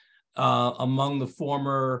this among the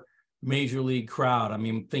former major league crowd. I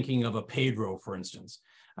mean, thinking of a Pedro, for instance.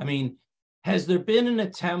 I mean, has there been an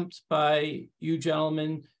attempt by you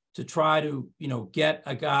gentlemen to try to, get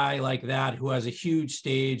a guy like that who has a huge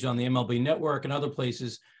stage on the MLB Network and other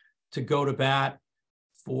places to go to bat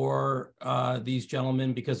for these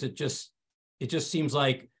gentlemen? Because it just seems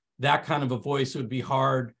like that kind of a voice would be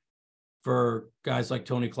hard for guys like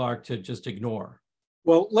Tony Clark to just ignore.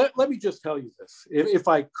 Well, let me just tell you this, if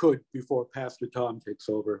I could, before Pastor Tom takes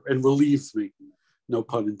over and relieves me, no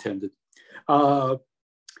pun intended.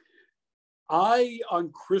 I,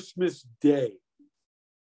 on Christmas Day,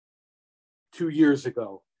 2 years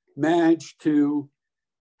ago, managed to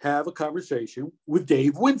have a conversation with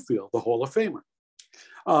Dave Winfield, the Hall of Famer.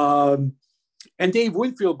 And Dave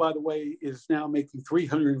Winfield, by the way, is now making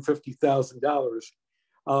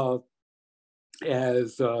 $350,000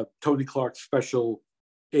 as Tony Clark's special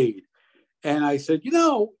aide. And I said,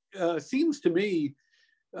 seems to me,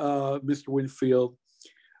 Mr. Winfield,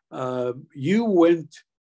 you went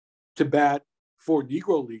to bat for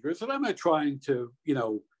Negro Leaguers, and I'm not trying to,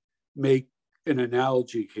 make an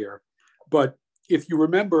analogy here, but if you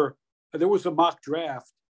remember, there was a mock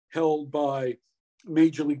draft held by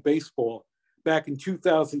Major League Baseball back in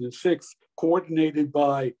 2006, coordinated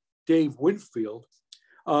by Dave Winfield,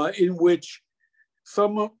 in which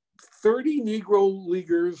some 30 Negro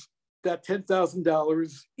Leaguers got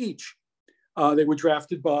 $10,000 each. They were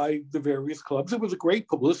drafted by the various clubs. It was a great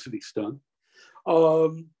publicity stunt.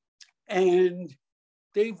 And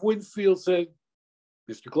Dave Winfield said,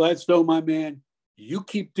 Mr. Gladstone, my man, you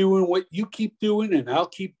keep doing what you keep doing, and I'll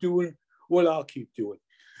keep doing what I'll keep doing.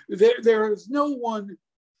 There is no one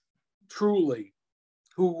truly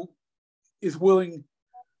who is willing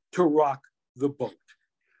to rock the boat.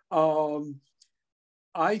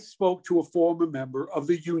 I spoke to a former member of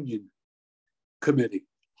the union committee,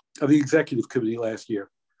 of the executive committee last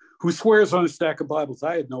year, who swears on a stack of Bibles.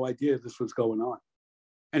 I had no idea this was going on.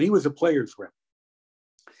 and he was a players rep.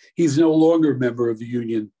 He's no longer a member of the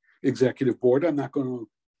union executive board. I'm not going to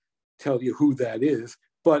tell you who that is,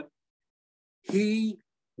 but he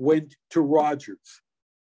went to Rogers.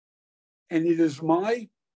 And it is my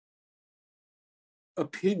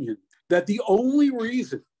opinion that the only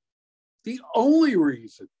reason the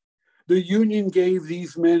union gave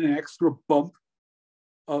these men an extra bump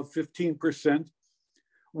of 15%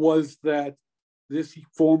 was that this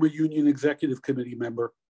former union executive committee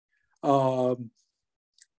member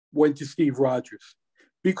went to Steve Rogers.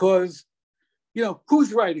 Because, you know,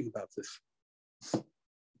 who's writing about this?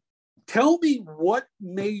 Tell me what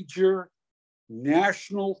major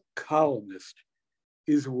national columnist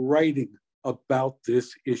is writing about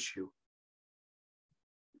this issue.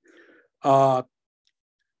 Bill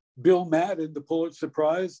Madden, the Pulitzer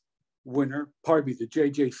Prize winner, pardon me, the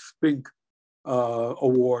J.J. Spink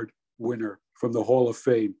Award winner from the Hall of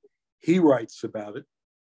Fame, he writes about it.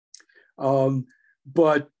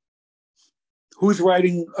 But who's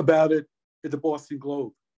writing about it at the Boston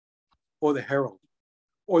Globe or the Herald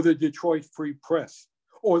or the Detroit Free Press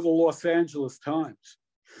or the Los Angeles Times?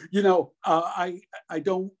 You know, I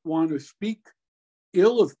don't want to speak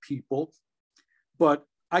ill of people, but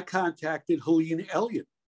I contacted Helene Elliott.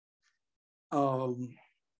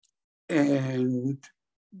 And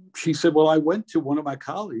she said, well, I went to one of my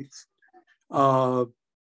colleagues and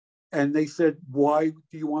they said, why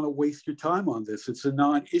do you want to waste your time on this? It's a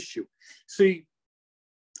non-issue. See,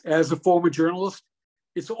 as a former journalist,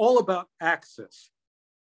 it's all about access.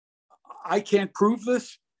 I can't prove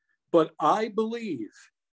this, but I believe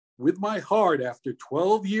with my heart, after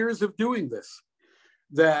 12 years of doing this,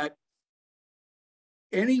 that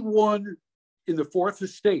anyone in the Fourth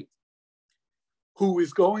Estate who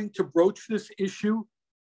is going to broach this issue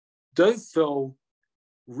does so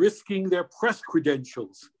risking their press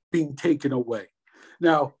credentials being taken away.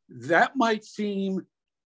 Now, that might seem,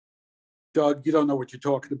 Doug, you don't know what you're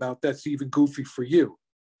talking about. That's even goofy for you.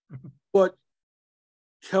 But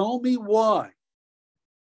tell me why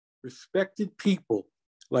respected people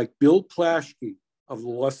like Bill Plaschke of the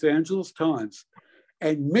Los Angeles Times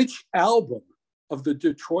and Mitch Albom of the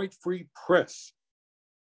Detroit Free Press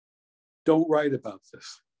don't write about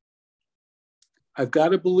this. I've got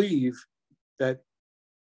to believe that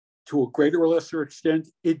to a greater or lesser extent,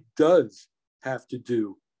 it does have to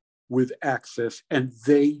do with access, and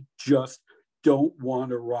they just don't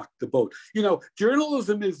want to rock the boat. You know,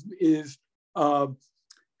 journalism is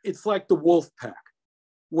it's like the wolf pack.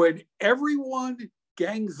 When everyone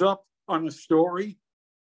gangs up on a story,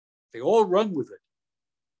 they all run with it.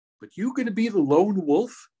 But you going to be the lone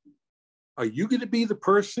wolf? Are you going to be the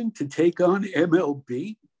person to take on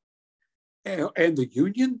MLB and the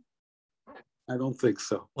union? I don't think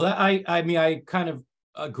so. Well, I mean, I kind of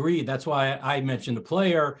agree. That's why I mentioned the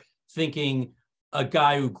player, thinking a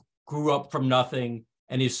guy who grew up from nothing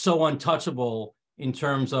and is so untouchable in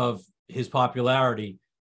terms of his popularity.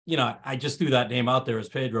 You know, I just threw that name out there as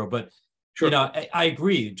Pedro, but sure. You know, I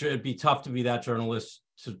agree. It'd be tough to be that journalist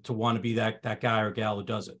to want to be that guy or gal who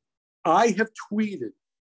does it. I have tweeted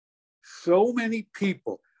so many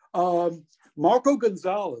people. Marco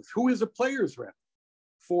Gonzalez, who is a players rep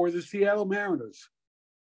for the Seattle Mariners.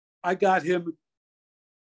 I got him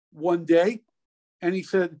one day and he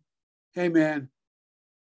said, hey man,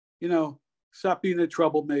 you know, stop being a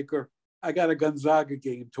troublemaker. I got a Gonzaga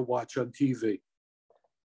game to watch on TV.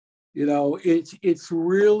 You know, it's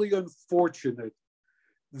really unfortunate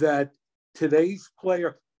that today's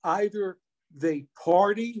player, either they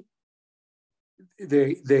party,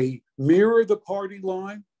 they mirror the party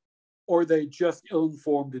line, or they just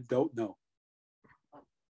ill-informed and don't know.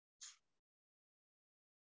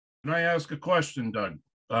 Can I ask a question, Doug?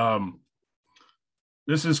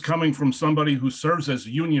 This is coming from somebody who serves as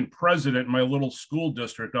union president in my little school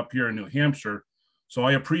district up here in New Hampshire. So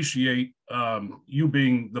I appreciate you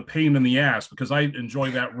being the pain in the ass, because I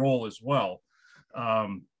enjoy that role as well.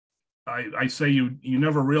 I say you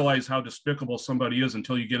never realize how despicable somebody is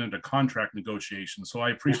until you get into contract negotiations. So I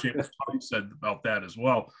appreciate what Tom said about that as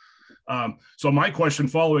well. So my question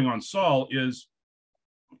following on Saul is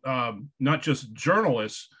not just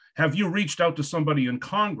journalists. Have you reached out to somebody in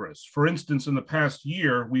Congress? For instance, in the past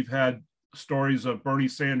year, we've had stories of Bernie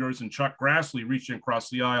Sanders and Chuck Grassley reaching across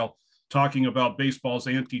the aisle, talking about baseball's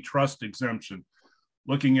antitrust exemption,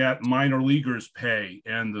 looking at minor leaguers' pay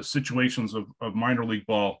and the situations of minor league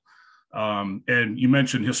ball. And you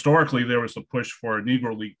mentioned historically there was a push for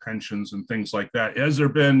Negro League pensions and things like that. Has there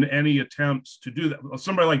been any attempts to do that?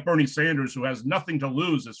 Somebody like Bernie Sanders, who has nothing to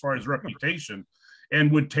lose as far as reputation, and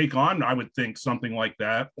would take on, I would think, something like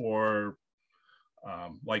that, or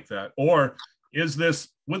like that. Or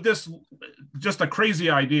would this, just a crazy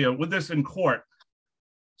idea, would this in court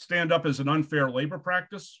stand up as an unfair labor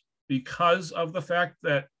practice because of the fact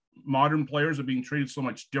that modern players are being treated so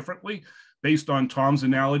much differently based on Tom's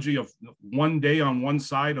analogy of one day on one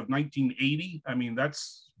side of 1980? I mean,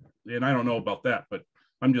 and I don't know about that, but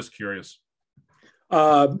I'm just curious.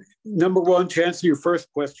 Number one, to answer your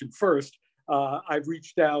first question first, I've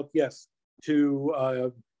reached out, yes,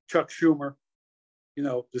 to Chuck Schumer,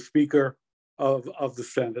 the Speaker of the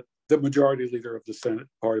Senate, the Majority Leader of the Senate,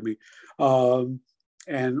 pardon me,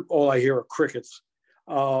 and all I hear are crickets.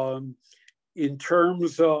 In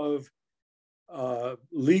terms of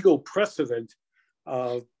legal precedent,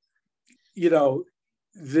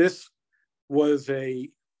 this was a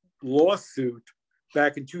lawsuit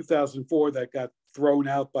back in 2004 that got thrown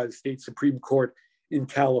out by the state Supreme Court in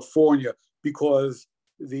California because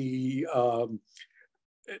the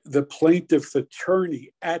plaintiff's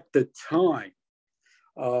attorney at the time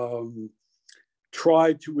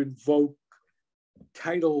tried to invoke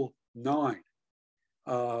Title IX.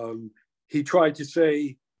 He tried to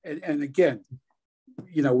say, and again,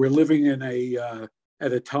 we're living in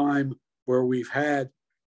at a time where we've had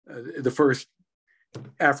the first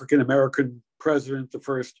African-American president, the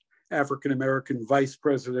first African-American vice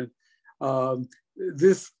president.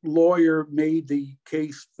 This lawyer made the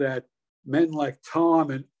case that men like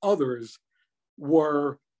Tom and others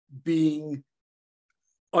were being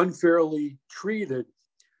unfairly treated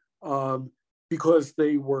because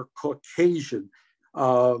they were Caucasian,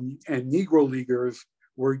 and Negro Leaguers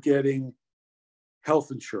were getting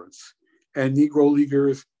health insurance, and Negro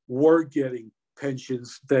Leaguers were getting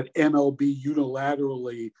pensions that MLB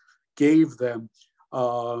unilaterally gave them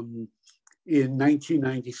in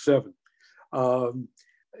 1997.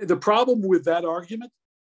 The problem with that argument,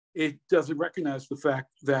 it doesn't recognize the fact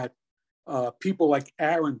that people like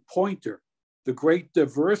Aaron Pointer, the great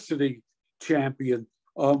diversity champion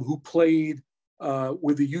who played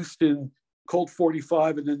with the Houston Colt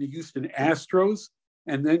 45 and then the Houston Astros,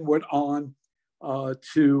 and then went on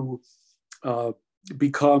to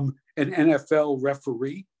become an NFL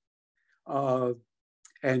referee.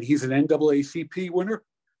 And he's an NAACP winner.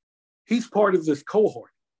 He's part of this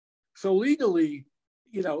cohort. So legally,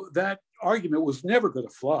 that argument was never going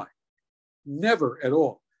to fly. Never at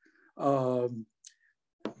all. I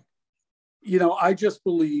just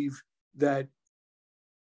believe that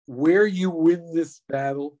where you win this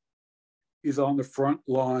battle is on the front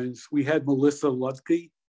lines. We had Melissa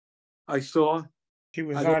Lutsky, I saw. She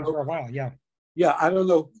was on for a while, yeah. Yeah, I don't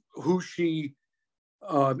know who she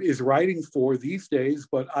is writing for these days,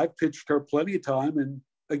 but I've pitched her plenty of time, and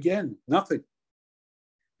again, nothing.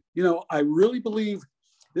 I really believe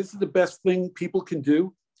this is the best thing people can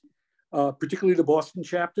do, particularly the Boston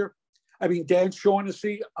chapter. I mean, Dan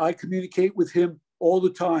Shaughnessy, I communicate with him all the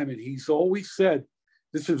time, and he's always said,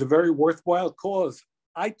 this is a very worthwhile cause.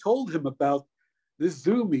 I told him about this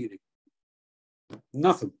Zoom meeting.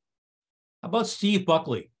 Nothing. How about Steve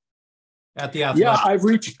Buckley at the Athletic? Yeah,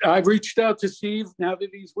 I've reached out to Steve now that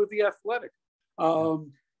he's with the Athletic.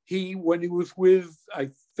 When he was with, I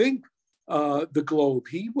think, the Globe,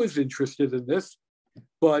 he was interested in this,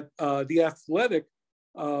 but the Athletic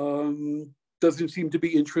doesn't seem to be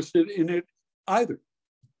interested in it either.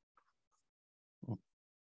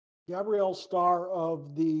 Gabrielle Starr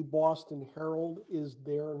of the Boston Herald is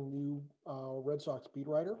their new Red Sox beat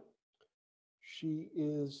writer. She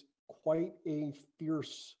is quite a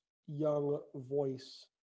fierce young voice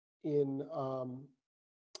in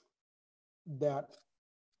that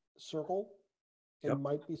circle, and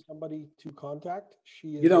might be somebody to contact.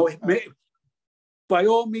 She is, by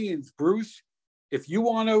all means, Bruce, if you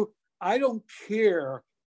want to, I don't care.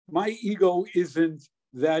 My ego isn't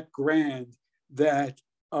that grand that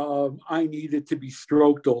I need it to be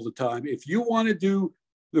stroked all the time. If you want to do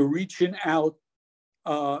the reaching out,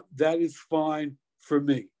 that is fine for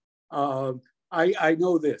me. I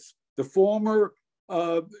know this. The former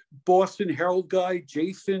Boston Herald guy,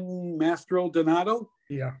 Jason Mastrodonato,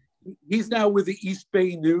 he's now with the East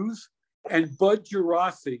Bay News, and Bud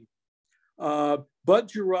Gerasi,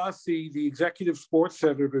 the executive sports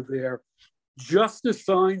editor there, just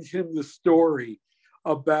assigned him the story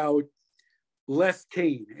about Les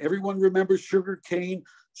Kane. Everyone remembers Sugar Kane.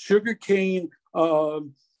 Sugar Kane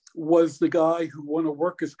was the guy who won a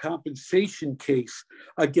workers' compensation case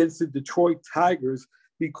against the Detroit Tigers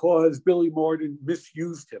because Billy Martin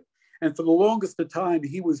misused him. And for the longest of time,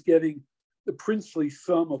 he was getting the princely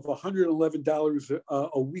sum of $111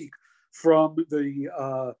 a week from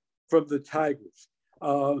the Tigers.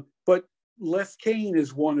 But Les Kane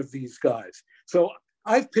is one of these guys. So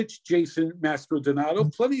I've pitched Jason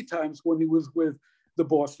Mastrodonato plenty of times when he was with the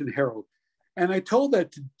Boston Herald. And I told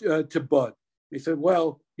that to Bud. He said,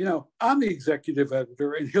 well, you know, I'm the executive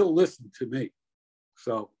editor and he'll listen to me.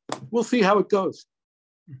 So we'll see how it goes.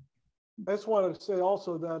 I just wanted to say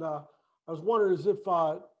also that I was wondering as if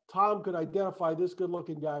Tom could identify this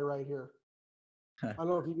good-looking guy right here. I don't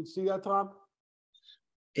know if you can see that, Tom.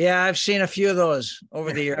 Yeah, I've seen a few of those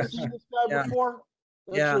over the You've years. seen this guy before?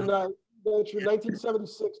 That's your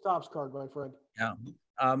 1976 Topps card, my friend. Yeah.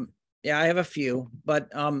 Yeah, I have a few, but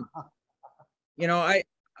you know,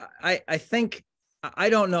 I think I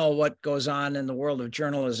don't know what goes on in the world of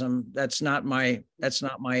journalism. That's not my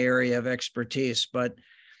area of expertise. But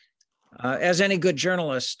as any good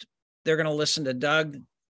journalist, they're going to listen to Doug.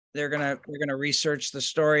 They're going to research the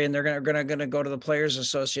story, and they're going to go to the Players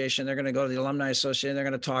Association. They're going to go to the Alumni Association. They're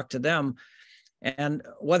going to talk to them, and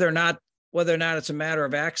whether or not it's a matter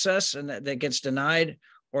of access and that gets denied,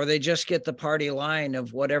 or they just get the party line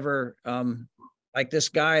of whatever. Like this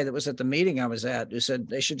guy that was at the meeting I was at, who said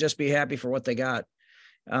they should just be happy for what they got.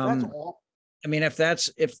 That's all. I mean, if that's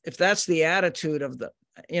the attitude of the,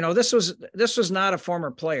 you know, this was not a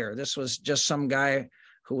former player. This was just some guy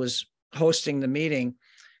who was hosting the meeting.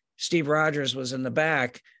 Steve Rogers was in the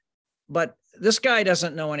back, but this guy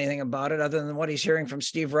doesn't know anything about it other than what he's hearing from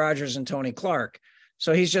Steve Rogers and Tony Clark.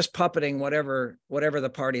 So he's just puppeting whatever the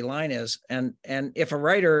party line is. And if a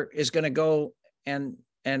writer is going to go and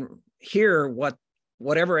hear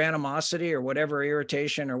whatever animosity or whatever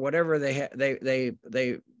irritation or whatever they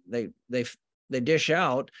dish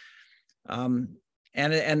out, and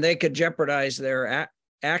they could jeopardize their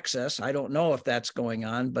access. I don't know if that's going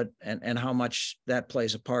on, but and how much that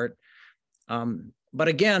plays a part. But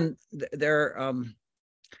again,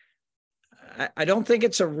 I don't think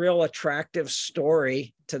it's a real attractive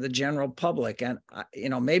story to the general public. And, you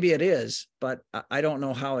know, maybe it is, but I don't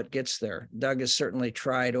know how it gets there. Doug has certainly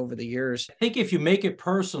tried over the years. I think if you make it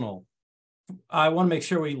personal, I want to make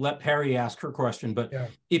sure we let Perry ask her question, but yeah.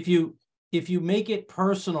 If you make it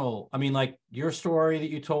personal, I mean, like your story that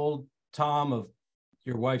you told, Tom, of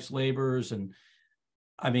your wife's labors, and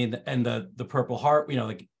I mean, and the Purple Heart, you know,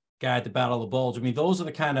 the guy at the Battle of the Bulge. I mean, those are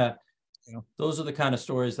the kind of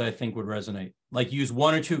stories that I think would resonate. Like use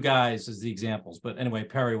one or two guys as the examples. But anyway,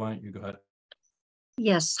 Perry, why don't you go ahead?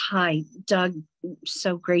 Yes. Hi, Doug.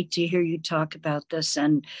 So great to hear you talk about this.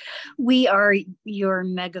 And we are your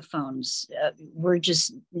megaphones. We're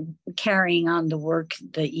just carrying on the work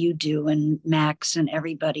that you do, and Max and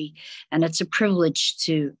everybody. And it's a privilege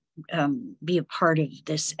to be a part of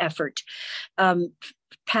this effort.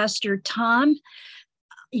 Pastor Tom,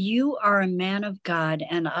 you are a man of God,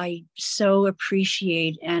 and I so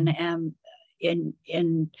appreciate and am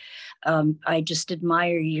I just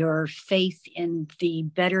admire your faith in the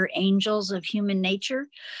better angels of human nature.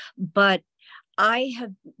 But I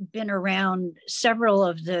have been around several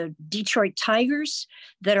of the Detroit Tigers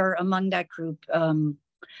that are among that group,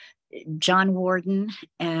 John Warden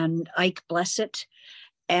and Ike Blessett.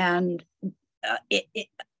 And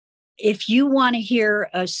if you want to hear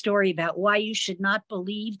a story about why you should not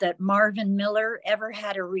believe that Marvin Miller ever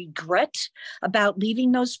had a regret about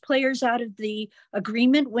leaving those players out of the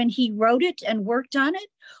agreement when he wrote it and worked on it,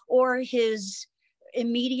 or his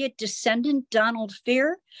immediate descendant, Donald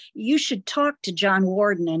Fehr, you should talk to John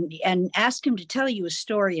Warden and ask him to tell you a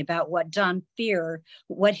story about what Don Fehr,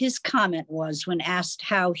 what his comment was when asked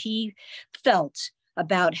how he felt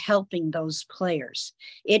about helping those players.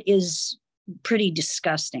 It is pretty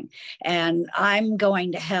disgusting, and I'm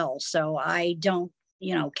going to hell, so I don't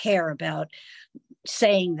care about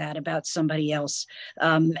saying that about somebody else,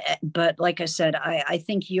 but like I said, I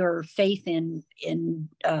think your faith in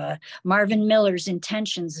Marvin Miller's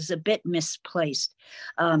intentions is a bit misplaced.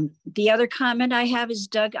 The other comment I have is,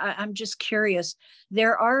 Doug, I'm just curious,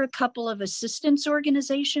 there are a couple of assistance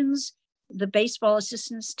organizations, the baseball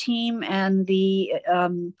assistance team and the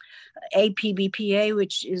APBPA,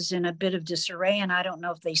 which is in a bit of disarray, and I don't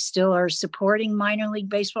know if they still are supporting minor league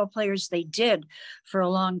baseball players. They did for a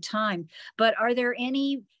long time. But are there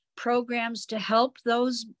any programs to help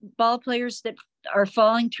those ball players that are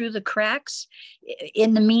falling through the cracks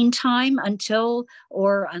in the meantime until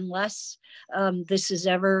or unless this is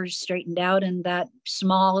ever straightened out and that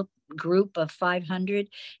small group of 500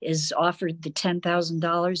 is offered the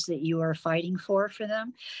 $10,000 that you are fighting for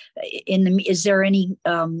them? Is there any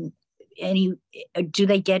do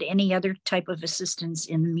they get any other type of assistance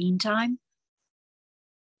in the meantime?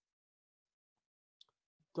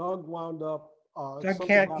 Doug wound up. Doug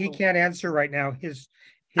can't answer right now. His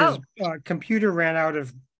computer ran out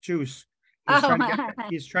of juice.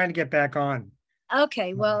 He's trying to get back on.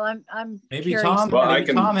 Okay, well, I'm Maybe curious. Tom. Well, I Maybe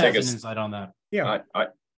can Tom has take an a insight on that. Yeah, I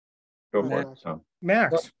go for it, Tom.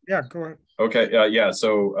 Max. Yeah, go ahead. Okay, yeah.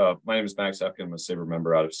 So my name is Max Efkin. I'm a SABR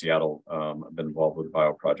member out of Seattle. I've been involved with the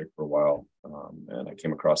bio project for a while, and I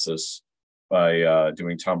came across this by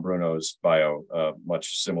doing Tom Bruno's bio,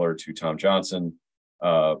 much similar to Tom Johnson.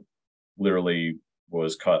 Literally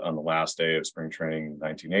was cut on the last day of spring training in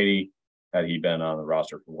 1980. Had he been on the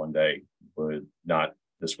roster for one day,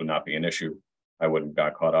 this would not be an issue. I wouldn't have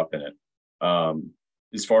got caught up in it.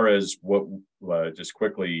 As far as what, just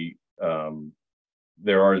quickly,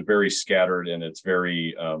 there are very scattered and it's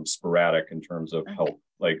very sporadic in terms of help,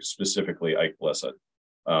 like specifically Ike Blissett,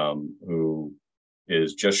 who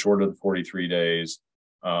is just short of the 43 days,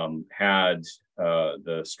 had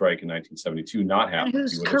the strike in 1972 not happened. And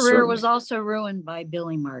whose career was also ruined by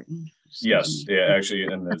Billy Martin. Yes, yeah, actually,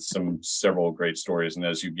 and there's several great stories. And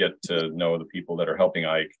as you get to know the people that are helping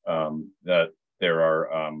Ike, that there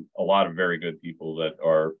are a lot of very good people that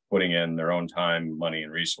are putting in their own time, money,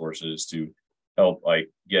 and resources to help Ike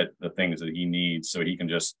get the things that he needs so he can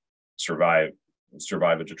just survive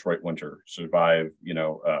a Detroit winter,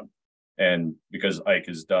 and because Ike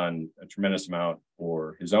has done a tremendous amount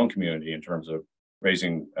for his own community in terms of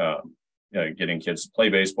raising, getting kids to play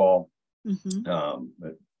baseball,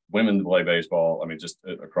 women to play baseball. I mean, just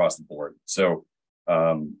across the board. So,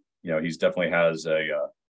 he's definitely has a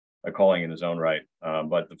calling in his own right.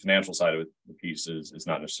 But the financial side of the piece is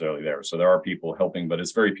not necessarily there. So there are people helping, but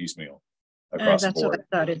it's very piecemeal across the board. That's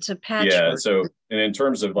what I thought. It's a patchwork. Yeah. So, and in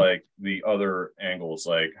terms of like the other angles,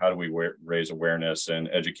 like how do we raise awareness and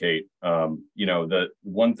educate? The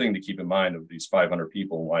one thing to keep in mind of these 500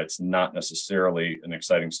 people and why it's not necessarily an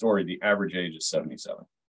exciting story, the average age is 77. All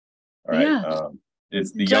right. Yeah.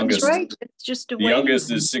 It's the Doug's youngest. right. It's just a the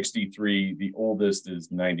youngest is 63. The oldest is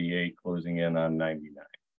 98, closing in on 99.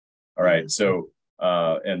 All right. So,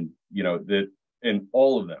 and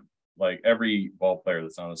all of them, like every ball player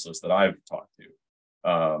that's on this list that I've talked to,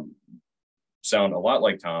 sound a lot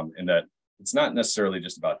like Tom in that it's not necessarily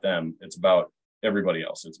just about them. It's about everybody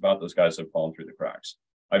else. It's about those guys that have fallen through the cracks.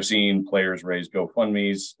 I've seen players raise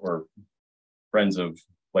GoFundMes or friends of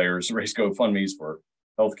players raise GoFundMes for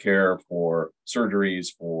healthcare, for surgeries,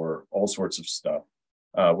 for all sorts of stuff,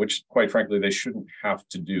 which quite frankly, they shouldn't have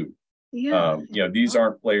to do. Yeah. These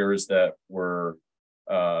aren't players that were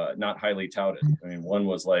not highly touted. I mean, one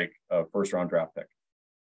was like a first round draft pick,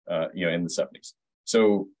 in the 70s.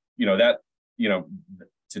 So,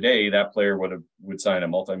 today that player would sign a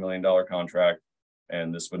multi-million-dollar contract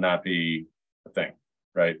and this would not be a thing,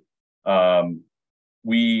 right?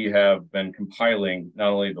 We have been compiling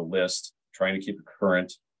not only the list, trying to keep it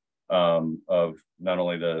current, of not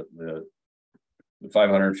only the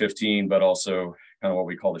 515, but also kind of what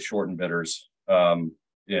we call the shortened bidders. And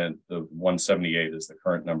the 178 is the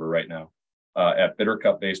current number right now at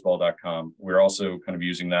bittercupbaseball.com. We're also kind of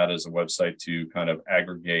using that as a website to kind of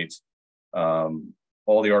aggregate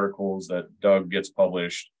all the articles that Doug gets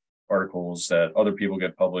published, articles that other people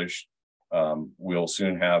get published. We'll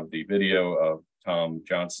soon have the video of Tom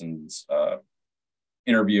Johnson's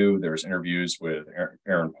interview. There's interviews with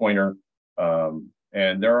Aaron Pointer.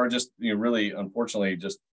 And there are just, really, unfortunately,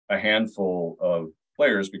 just a handful of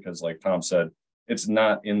players because like Tom said, it's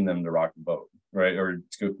not in them to rock the boat, right? Or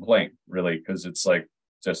to complain, really, because it's like,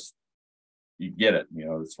 just, you get it,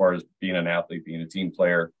 as far as being an athlete, being a team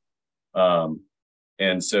player.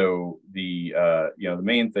 And so the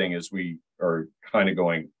main thing is we are kind of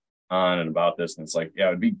going on and about this. And it's like, yeah,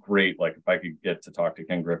 it'd be great. Like if I could get to talk to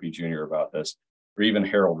Ken Griffey Jr. about this, or even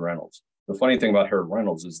Harold Reynolds. The funny thing about Harold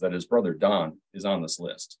Reynolds is that his brother Don is on this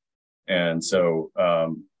list. And so,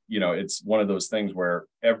 it's one of those things where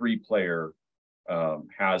every player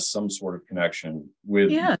has some sort of connection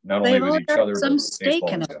with not only with each other, some but stake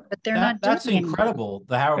in it, but they're not. That's incredible.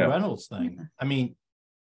 The Harold Reynolds thing. Yeah. I mean,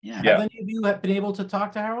 have any of you been able to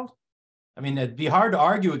talk to Harold? I mean, it'd be hard to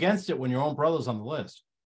argue against it when your own brother's on the list.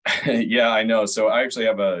 Yeah, I know. So I actually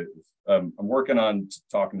have I'm working on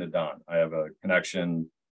talking to Don. I have a connection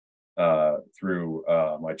through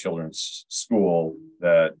my children's school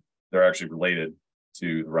that they're actually related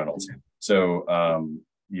to the Reynolds. So and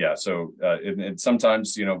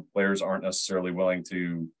sometimes players aren't necessarily willing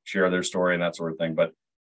to share their story and that sort of thing, but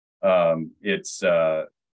it's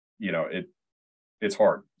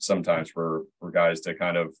hard sometimes for guys to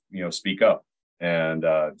kind of speak up, and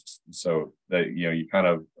so that you kind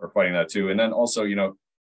of are fighting that too. And then also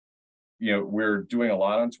we're doing a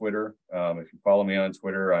lot on Twitter. If you follow me on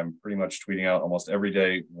Twitter, I'm pretty much tweeting out almost every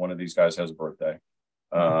day one of these guys has a birthday.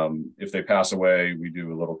 If they pass away, we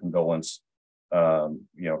do a little condolence, kind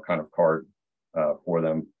of card for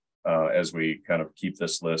them. as we kind of keep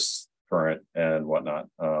this list current and whatnot.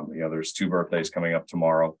 There's 2 birthdays coming up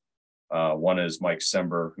tomorrow. One is Mike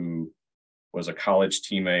Sember, who was a college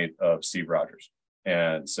teammate of Steve Rogers.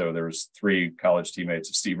 And so there's 3 college teammates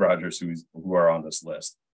of Steve Rogers who are on this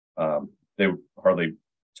list. They hardly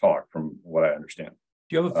talk from what I understand.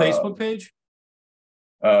 Do you have a Facebook page?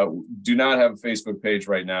 Do not have a Facebook page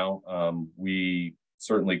right now. We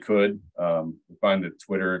certainly could. We find that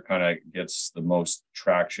Twitter kind of gets the most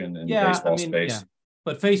traction in the baseball space. Yeah.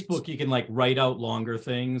 But Facebook, you can like write out longer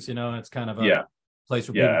things, it's kind of a place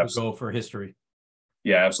where people could go for history.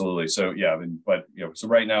 Yeah, absolutely. So so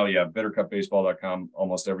right now, bittercupbaseball.com,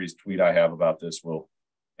 almost every tweet I have about this will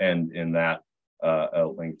end in that, a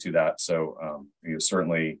link to that. So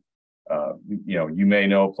certainly, you may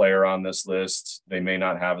know a player on this list. They may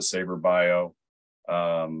not have a SABR bio.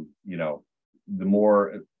 The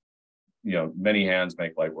more, many hands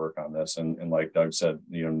make light work on this. And like Doug said,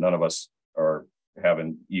 none of us are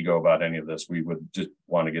having ego about any of this. We would just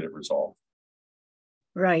want to get it resolved.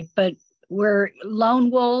 Right. But we're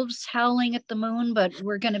lone wolves howling at the moon, but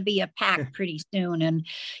we're going to be a pack pretty soon. And,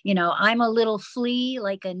 I'm a little flea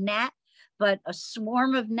like a gnat, but a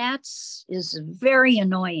swarm of gnats is very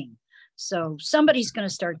annoying. So somebody's going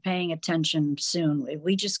to start paying attention soon.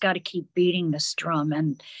 We just got to keep beating this drum.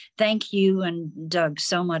 And thank you and Doug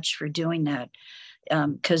so much for doing that,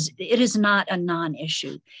 because it is not a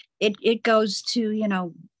non-issue. It goes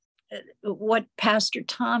to, what Pastor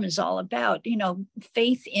Tom is all about,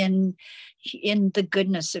 faith in the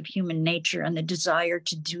goodness of human nature and the desire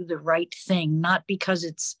to do the right thing, not because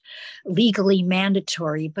it's legally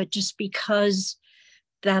mandatory, but just because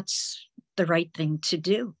that's the right thing to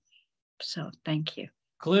do. So thank you.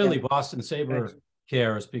 Clearly, Boston SABR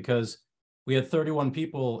cares, because we had 31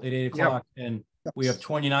 people at 8 o'clock and we have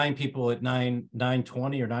 29 people at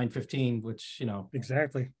 9:20 or 9:15, which,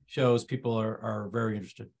 exactly shows people are very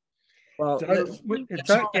interested. Well,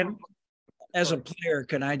 as a player,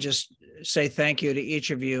 can I just say thank you to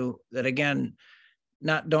each of you that, again,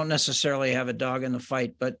 don't necessarily have a dog in the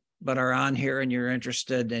fight, but are on here and you're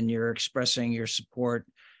interested and you're expressing your support.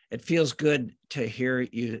 It feels good to hear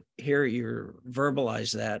you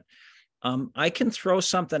verbalize that. I can throw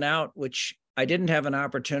something out, which I didn't have an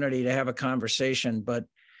opportunity to have a conversation, but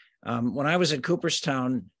when I was at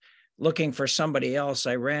Cooperstown looking for somebody else,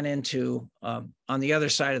 I ran into on the other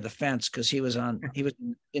side of the fence, because he was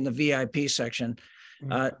in the VIP section,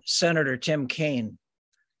 Senator Tim Kaine,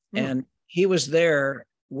 and he was there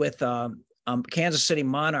with Kansas City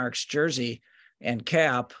Monarchs jersey and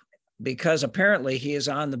cap, because apparently he is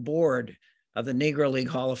on the board of the Negro League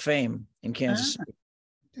Hall of Fame in Kansas City.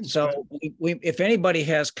 So if anybody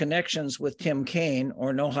has connections with Tim Kaine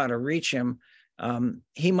or know how to reach him,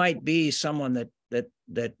 he might be someone that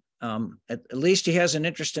at least he has an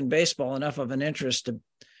interest in baseball, enough of an interest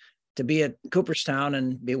to be at Cooperstown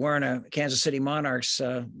and be wearing a Kansas City Monarchs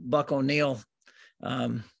Buck O'Neill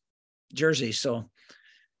jersey. So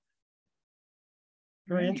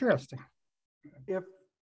very interesting. If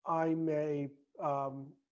I may,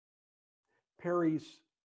 Perry's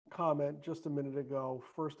comment just a minute ago,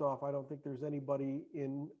 first off, I don't think there's anybody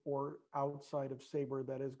in or outside of SABR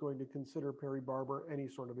that is going to consider Perry Barber any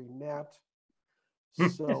sort of a gnat.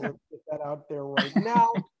 So let's get that out there right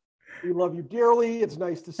now. We love you dearly. It's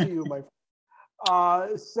nice to see you, my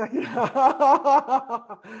friend. Second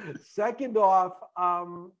off,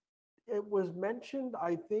 it was mentioned,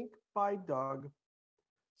 I think, by Doug,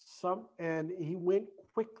 and he went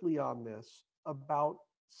quickly on this, about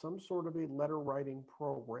some sort of a letter writing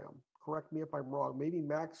program. Correct me if I'm wrong. Maybe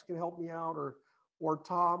Max can help me out, or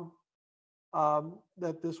Tom,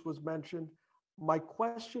 that this was mentioned. My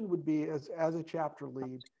question would be, as a chapter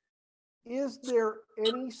lead, is there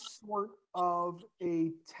any sort of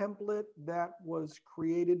a template that was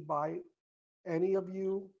created by any of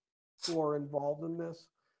you who are involved in this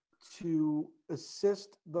to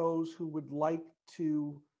assist those who would like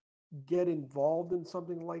to get involved in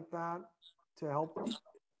something like that, to help them?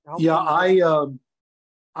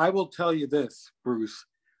 I will tell you this, Bruce,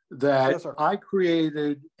 that yes, I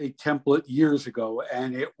created a template years ago,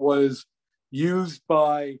 and it was used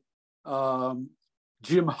by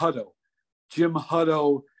Jim Hutto. Jim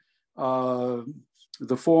Hutto,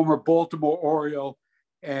 the former Baltimore Oriole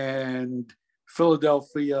and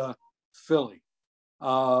Philadelphia Philly.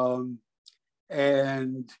 And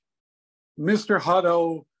Mr.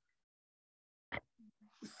 Hutto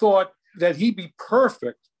thought that he'd be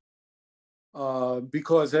perfect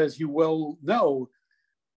because, as you well know,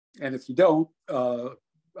 and if you don't, I'll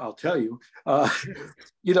tell you,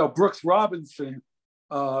 Brooks Robinson,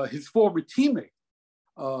 his former teammate,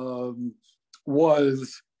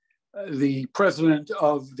 was the president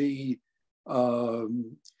of the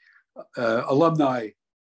alumni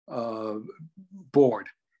board.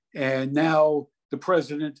 And now the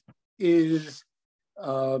president is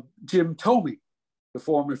Jim Thome, the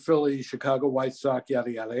former Philly, Chicago White Sox,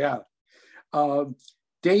 yada, yada, yada.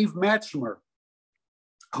 Dave Matchmer,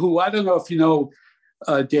 who I don't know if you know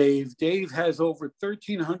Dave. Dave has over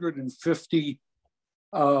 1,350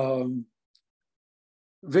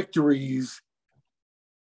 victories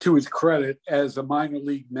to his credit as a minor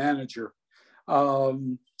league manager.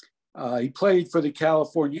 He played for the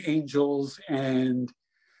California Angels and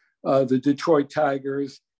the Detroit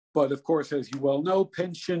Tigers. But of course, as you well know,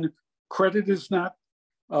 pension credit is not,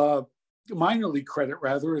 minor league credit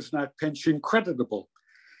rather, is not pension creditable.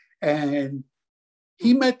 And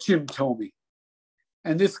he met Jim Thome.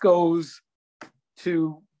 And this goes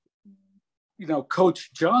to,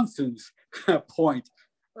 Coach Johnson's point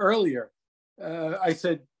earlier. I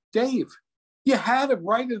said, Dave, you had him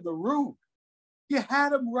right in the room. You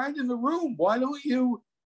had him right in the room. Why don't you,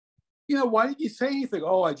 why didn't you say anything?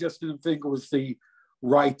 Oh, I just didn't think it was the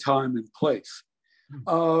right time and place.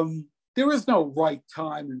 There is no right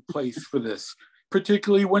time and place for this,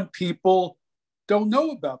 particularly when people don't know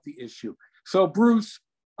about the issue. So Bruce,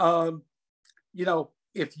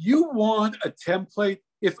 if you want a template,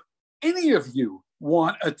 if any of you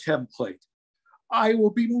want a template, I will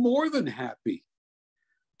be more than happy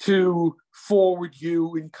to forward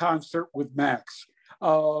you in concert with Max.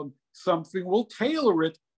 Something, we'll tailor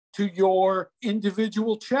it to your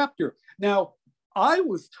individual chapter. Now, I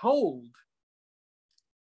was told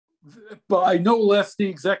by no less the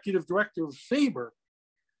executive director of SABR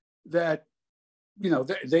that,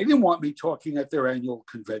 they didn't want me talking at their annual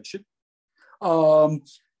convention.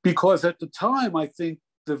 Because at the time, I think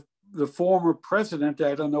the former president,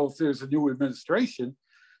 I don't know if there's a new administration,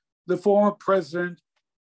 the former president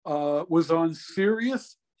was on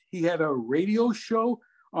Sirius. He had a radio show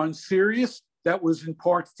on Sirius that was in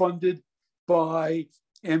part funded by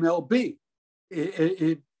MLB.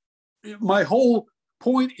 My whole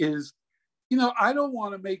point is, I don't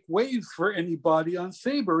want to make waves for anybody on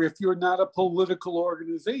SABR if you're not a political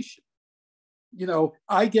organization.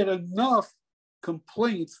 I get enough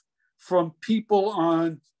complaints from people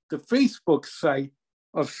on the Facebook site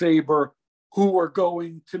of SABR who are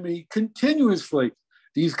going to me continuously.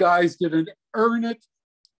 These guys didn't earn it.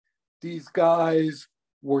 These guys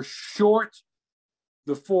were short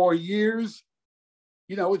the 4 years.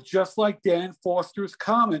 It's just like Dan Foster's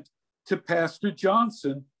comment to Pastor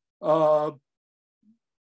Johnson, a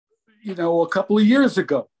couple of years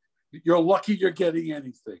ago. You're lucky you're getting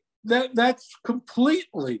anything. That's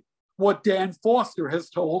completely what Dan Foster has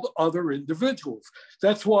told other individuals.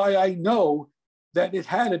 That's why I know that it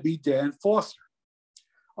had to be Dan Foster.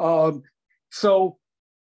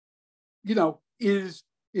 Is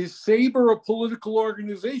SABR a political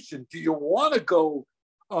organization? Do you want to go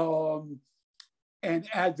and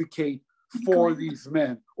advocate for these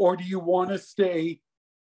men? Or do you want to stay,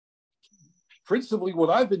 principally what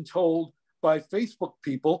I've been told by Facebook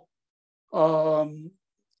people, rather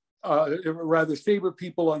SABR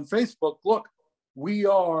people on Facebook, look, we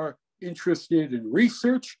are interested in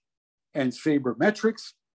research and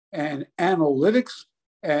sabermetrics and analytics,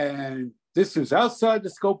 and this is outside the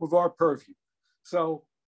scope of our purview. So,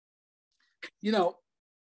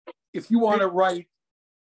 if you want to write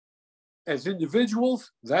as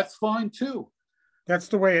individuals, that's fine too. That's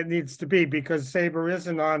the way it needs to be, because SABR is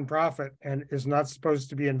a nonprofit and is not supposed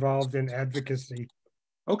to be involved in advocacy.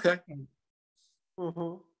 Okay.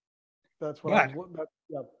 Mm-hmm. That's what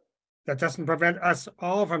that doesn't prevent us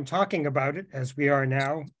all from talking about it as we are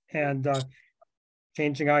now, and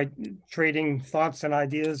trading thoughts and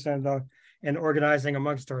ideas and organizing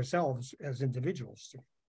amongst ourselves as individuals.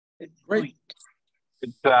 Great.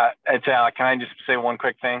 It's Alec. Can I just say one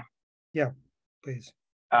quick thing? Yeah, please.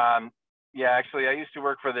 Yeah, actually, I used to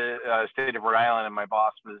work for the state of Rhode Island, and my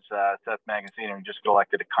boss was Seth Magazine, and just got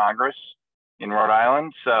elected to Congress in Rhode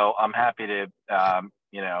Island. So I'm happy to,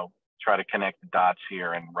 try to connect the dots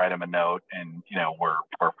here and write him a note. And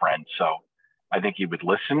we're friends, so I think he would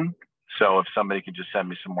listen. So if somebody could just send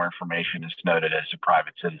me some more information, as noted, as a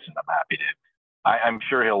private citizen, I'm happy to. I'm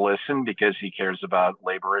sure he'll listen because he cares about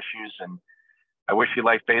labor issues, and I wish he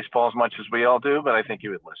liked baseball as much as we all do, but I think he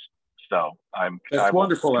would listen. So that's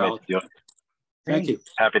wonderful, Alex. Thank you.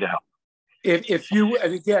 Happy to help.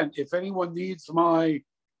 If anyone needs my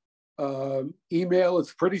email,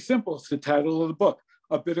 it's pretty simple. It's the title of the book,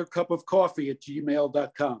 A Bitter Cup of Coffee at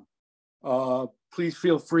gmail.com. Please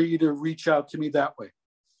feel free to reach out to me that way.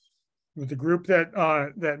 The group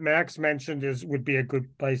that Max mentioned would be a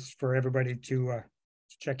good place for everybody to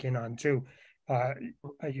check in on too.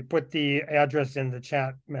 You put the address in the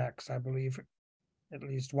chat, Max, I believe, at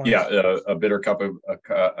least once. Yeah, a bitter cup of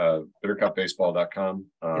bittercupbaseball.com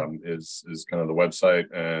is kind of the website,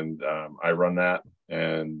 and I run that.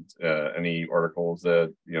 And any articles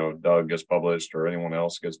that Doug gets published or anyone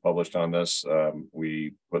else gets published on this,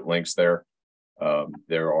 we put links there.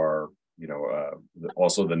 There are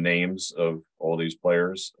also the names of all these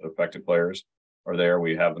players, affected players, are there.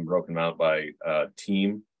 We have them broken out by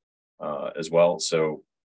team as well. So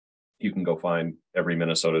you can go find every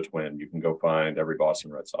Minnesota Twin. You can go find every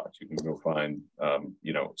Boston Red Sox. You can go find,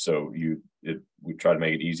 we try to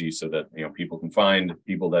make it easy so that, people can find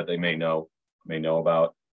people that they may know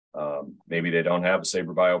about. Maybe they don't have a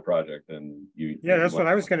SABR Bio project, and that's what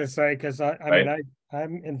I was going to say, because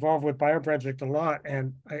I'm involved with Bio Project a lot,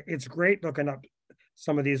 and it's great looking up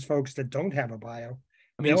some of these folks that don't have a bio.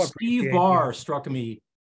 I mean, Steve Barr struck me.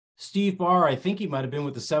 Steve Barr, I think he might have been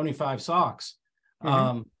with the 75 Sox.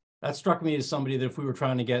 That struck me as somebody that if we were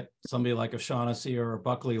trying to get somebody like a Shaughnessy or a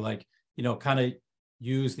Buckley, kind of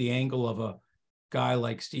use the angle of a guy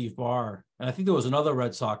like Steve Barr. And I think there was another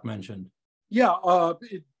Red Sox mentioned. Yeah,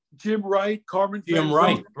 Jim Wright, Carmen. Jim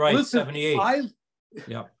Wright, right, Listen, 78.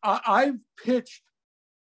 I've pitched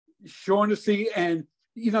Shaughnessy, and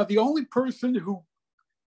the only person who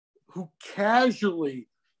casually,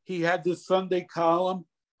 he had this Sunday column,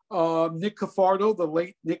 Nick Cafardo, the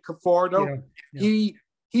late Nick Cafardo.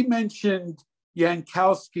 He mentioned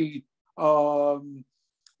Yankowski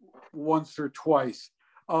once or twice.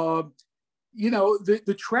 The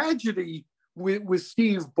tragedy with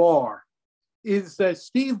Steve Barr is that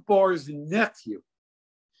Steve Barr's nephew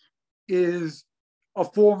is a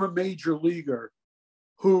former major leaguer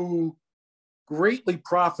who greatly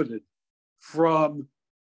profited from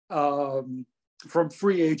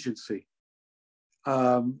free agency.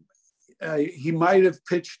 He might have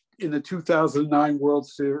pitched in the 2009 World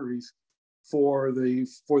Series for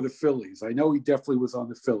the Phillies. I know he definitely was on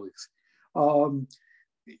the Phillies.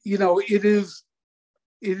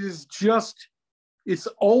 It's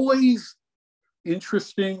always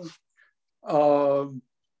interesting.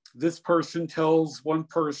 This person tells one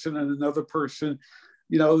person and another person,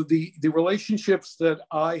 the relationships that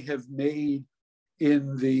I have made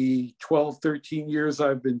in the 12, 13 years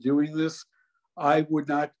I've been doing this, I would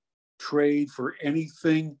not trade for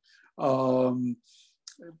anything.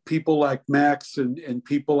 People like Max and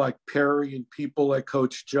people like Perry and people like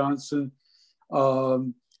Coach Johnson,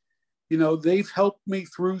 they've helped me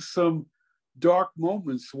through some dark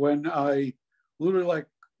moments when I literally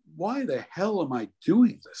why the hell am I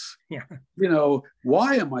doing this?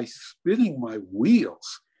 Why am I spinning my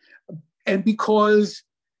wheels? And because,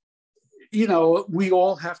 we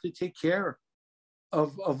all have to take care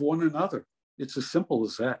of one another. It's as simple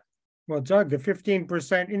as that. Well, Doug, the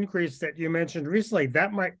 15% increase that you mentioned recently,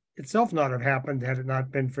 that might itself not have happened had it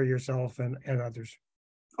not been for yourself and others.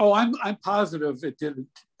 Oh, I'm positive it didn't.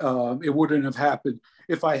 It wouldn't have happened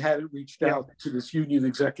if I hadn't reached out to this union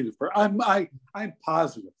executive. I'm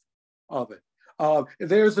positive of it.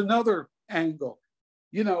 There's another angle.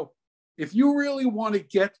 If you really want to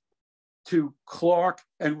get to Clark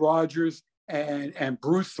and Rogers and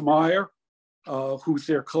Bruce Meyer, who's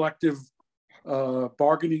their collective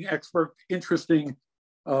bargaining expert. Interesting,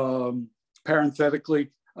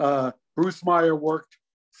 parenthetically, Bruce Meyer worked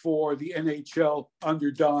for the NHL under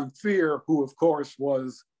Don Fehr, who of course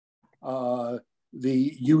was the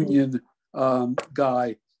union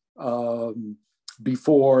guy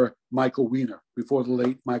before Michael Weiner, before the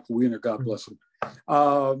late Michael Weiner, God bless him.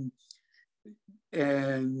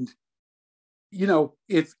 And,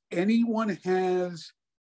 if anyone has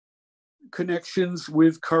connections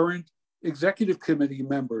with current executive committee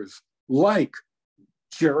members like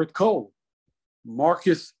Jarrett Cole,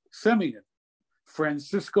 Marcus Semien,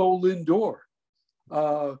 Francisco Lindor.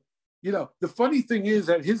 The funny thing is,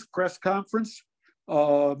 at his press conference,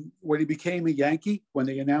 when he became a Yankee, when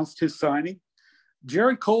they announced his signing,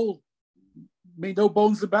 Jarrett Cole made no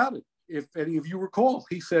bones about it. If any of you recall,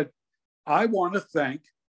 he said, I want to thank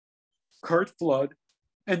Kurt Flood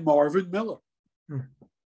and Marvin Miller,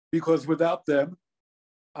 because without them,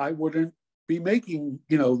 I wouldn't be making,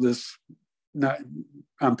 this,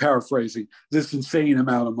 I'm paraphrasing, this insane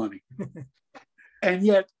amount of money. And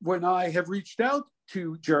yet, when I have reached out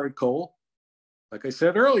to Jarrett Cole, like I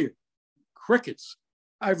said earlier, crickets.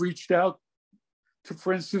 I've reached out to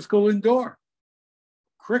Francisco Lindor,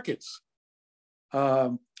 crickets.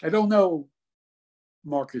 I don't know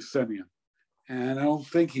Marcus Semien, and I don't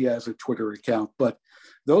think he has a Twitter account, but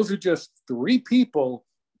those are just three people,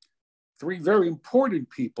 three very important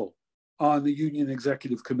people on the union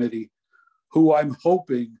executive committee who I'm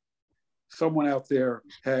hoping someone out there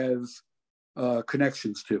has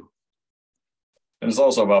connections to. And it's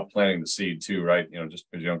also about planting the seed too, right? You know, just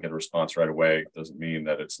because you don't get a response right away doesn't mean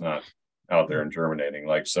that it's not out there and germinating.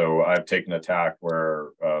 Like, so I've taken a tack where,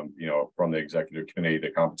 you know, from the executive committee,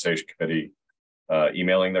 the compensation committee,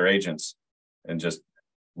 emailing their agents and just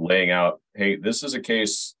laying out, hey, this is a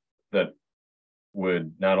case that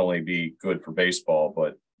would not only be good for baseball,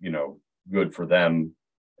 but, you know, good for them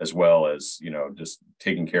as well as, you know, just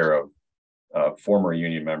taking care of former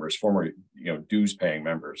union members, former, you know, dues paying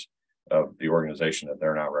members of the organization that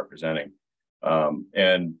they're now representing.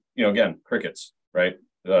 And, you know, again, crickets, right?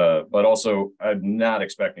 But also I'm not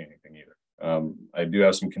expecting anything either. I do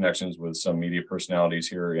have some connections with some media personalities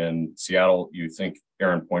here in Seattle. You think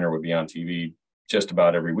Aaron Pointer would be on TV just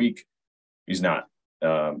about every week. He's not.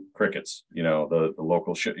 Crickets, you know, the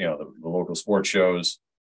local, you know, the local sports shows,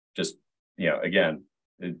 just, you know, again,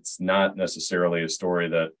 it's not necessarily a story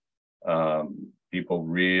that people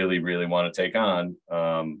really, really want to take on,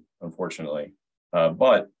 unfortunately.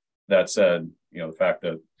 But that said, you know, the fact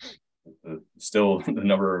that still the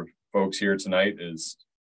number of folks here tonight is,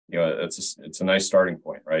 you know, it's a nice starting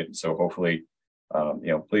point, right? So hopefully, you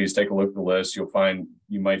know, please take a look at the list. You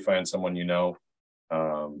might find someone, you know,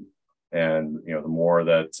 and, you know, the more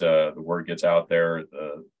that the word gets out there,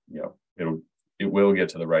 you know, it will get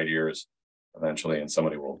to the right ears eventually, and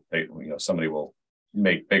somebody will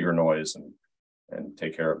make bigger noise and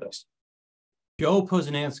take care of this. Joe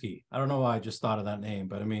Posnanski. I don't know why I just thought of that name,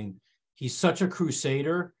 but I mean, he's such a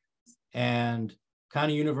crusader and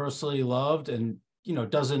kind of universally loved, and, you know,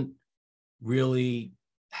 doesn't really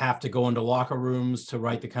have to go into locker rooms to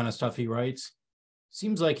write the kind of stuff he writes.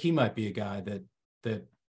 Seems like he might be a guy that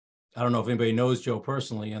I don't know if anybody knows Joe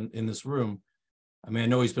personally in this room. I mean, I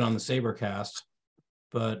know he's been on the SABRcast,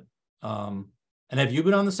 but and have you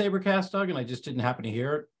been on the SABRcast, Doug? And I just didn't happen to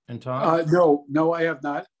hear it and talk. No, I have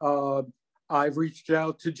not. I've reached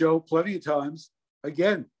out to Joe plenty of times.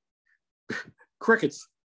 Again, crickets.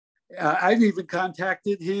 I've even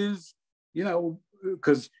contacted his, you know,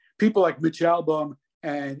 because people like Mitch Album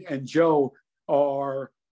and Joe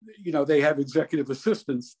are, you know, they have executive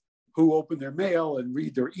assistants who open their mail and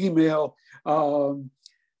read their email.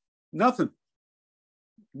 Nothing.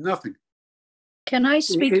 Can I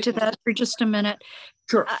speak to that for just a minute?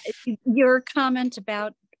 Sure. Your comment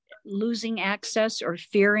about losing access or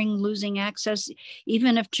fearing losing access,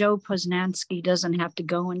 even if Joe Posnanski doesn't have to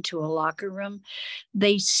go into a locker room,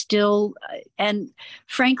 they still, and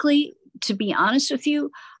frankly, to be honest with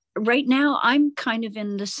you, right now, I'm kind of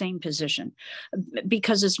in the same position,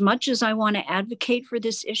 because as much as I want to advocate for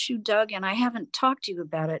this issue, Doug, and I haven't talked to you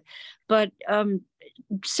about it, but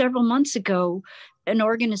several months ago, an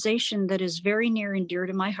organization that is very near and dear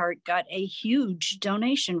to my heart got a huge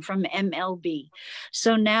donation from MLB.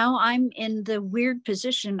 So now I'm in the weird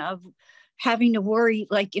position of having to worry,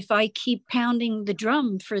 like, if I keep pounding the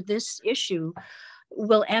drum for this issue,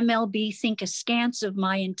 will MLB think askance of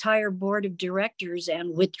my entire board of directors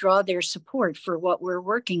and withdraw their support for what we're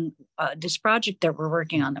working, this project that we're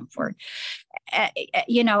working on them for?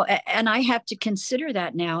 You know, and I have to consider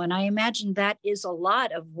that now. And I imagine that is a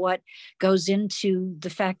lot of what goes into the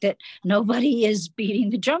fact that nobody is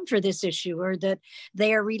beating the drum for this issue, or that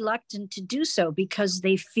they are reluctant to do so because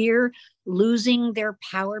they fear losing their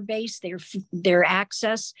power base, their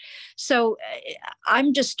access. So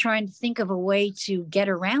I'm just trying to think of a way to get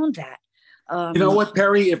around that. You know what,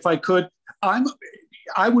 Perry, if I could,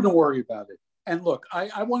 I wouldn't worry about it. And look,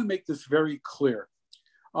 I want to make this very clear.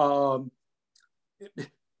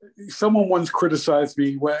 Someone once criticized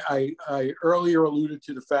me when I earlier alluded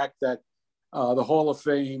to the fact that the Hall of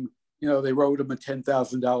Fame, you know, they wrote him a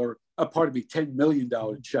 $10 million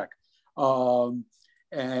check.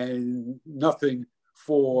 And nothing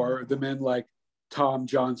for the men like Tom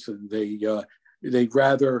Johnson. They'd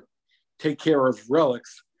rather take care of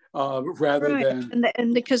relics rather than,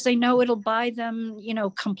 and because they know it'll buy them, you know,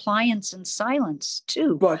 compliance and silence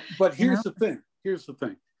too. But here's the thing.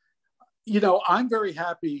 You know, I'm very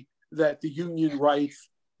happy that the union writes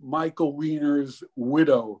Michael Wiener's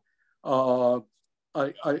widow a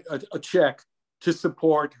check to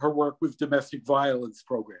support her work with domestic violence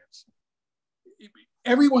programs.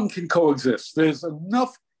 Everyone can coexist. There's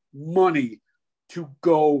enough money to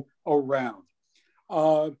go around.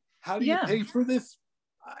 How do you pay for this?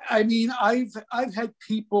 I mean, I've had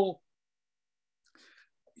people,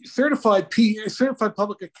 certified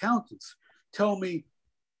public accountants, tell me,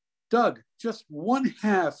 Doug, just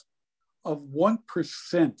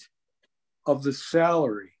 0.5% of the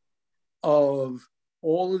salary of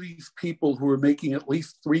all of these people who are making at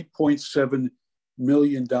least $3.7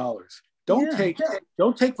 million Don't take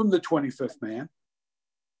from the 25th man.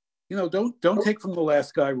 You know, don't take from the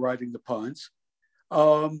last guy riding the punts.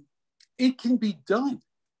 It can be done.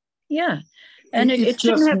 Yeah. And it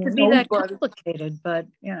shouldn't have to be that complicated, but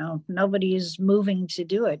you know, nobody is moving to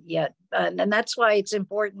do it yet. And that's why it's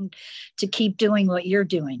important to keep doing what you're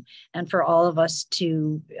doing, and for all of us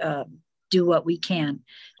to do what we can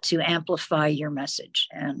to amplify your message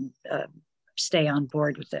and stay on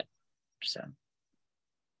board with it. So.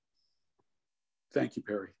 Thank you,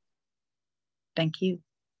 Perry. Thank you.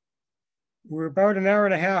 We're about an hour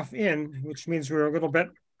and a half in, which means we're a little bit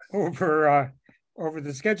over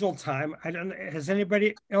the scheduled time. Has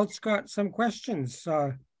anybody else got some questions,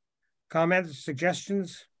 comments,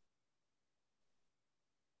 suggestions?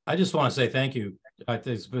 I just want to say thank you.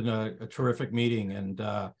 It's been a terrific meeting, and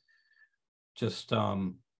just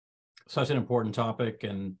such an important topic,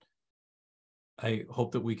 and I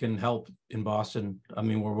hope that we can help in Boston. I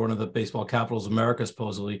mean, we're one of the baseball capitals of America,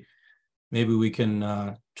 supposedly. Maybe we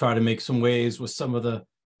can try to make some waves with some of the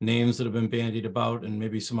names that have been bandied about, and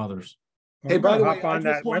maybe some others. Hey, by the way, on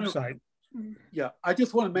that website. I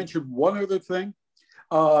just want to mention one other thing.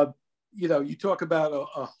 You know, you talk about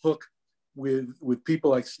a hook with people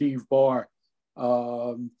like Steve Barr.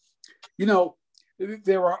 You know,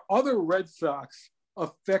 there are other Red Sox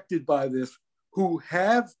affected by this who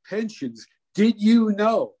have pensions. Did you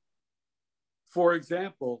know, for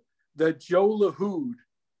example, that Joe LaHood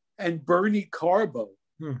and Bernie Carbo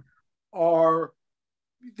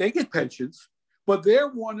they get pensions, but they're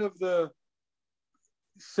one of the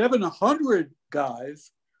 700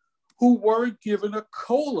 guys who weren't given a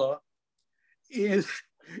COLA in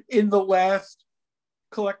the last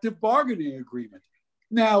collective bargaining agreement.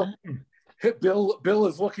 Now, Bill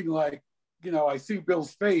is looking like, you know, I see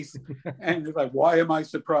Bill's face and it's like, why am I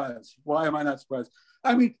surprised? Why am I not surprised?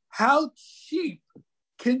 I mean, how cheap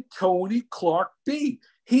can Tony Clark be?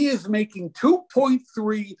 He is making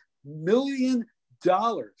 $2.3 million,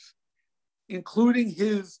 including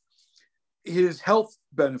his health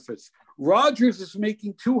benefits. Rogers is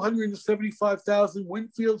making $275,000.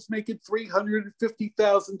 Winfield's making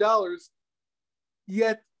 $350,000.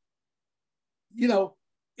 Yet, you know,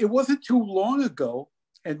 it wasn't too long ago,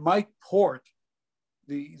 and Mike Port,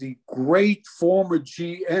 the great former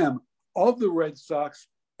GM of the Red Sox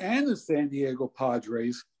and the San Diego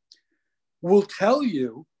Padres, will tell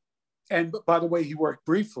you, and by the way, he worked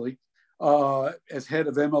briefly as head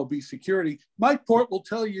of MLB security. Mike Port will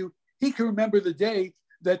tell you he can remember the day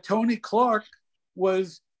that Tony Clark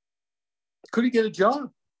couldn't get a job,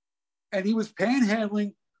 and he was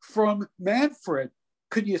panhandling from Manfred.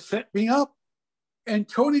 Could you set me up? And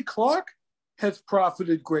Tony Clark has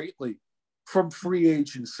profited greatly from free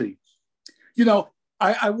agency. You know,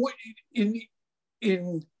 I in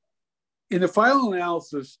the final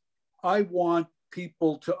analysis, I want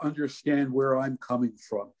people to understand where I'm coming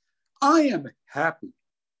from. I am happy.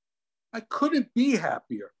 I couldn't be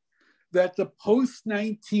happier that the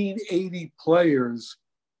post-1980 players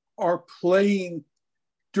are playing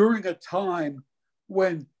during a time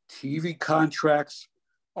when TV contracts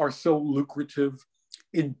are so lucrative,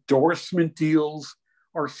 endorsement deals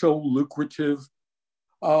are so lucrative.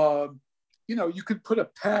 You know, you could put a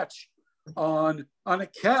patch on a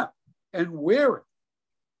cap and wear it.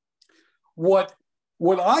 What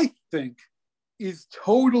I think is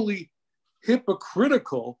totally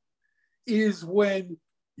hypocritical is when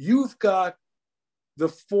you've got the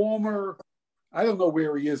former, I don't know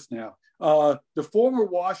where he is now, the former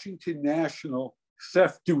Washington National,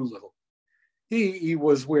 Seth Doolittle. He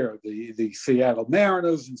was where? The Seattle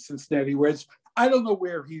Mariners and Cincinnati Reds. I don't know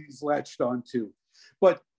where he's latched on to.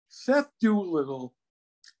 But Seth Doolittle,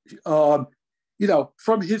 you know,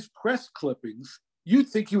 from his press clippings, you'd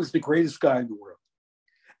think he was the greatest guy in the world.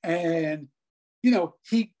 And, you know,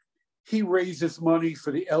 he raises money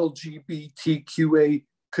for the LGBTQA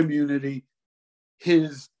community.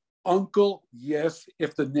 His uncle, yes,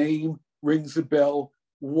 if the name rings a bell,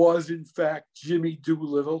 was in fact Jimmy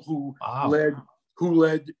Doolittle, who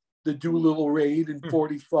led the Doolittle raid in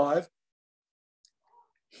 45.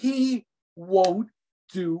 He won't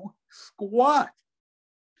do squat.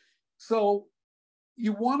 So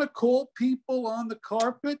you want to call people on the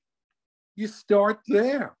carpet? You start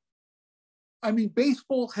there. I mean,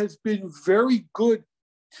 baseball has been very good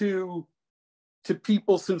to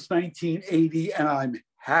people since 1980, and I'm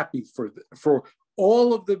happy for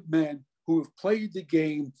all of the men who have played the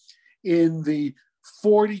game in the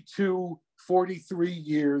 42, 43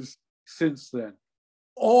 years since then.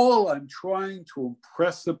 All I'm trying to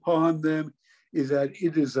impress upon them is that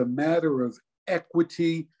it is a matter of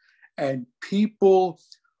equity, and people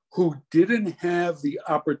who didn't have the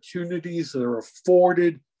opportunities that are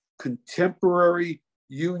afforded contemporary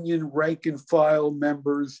union rank and file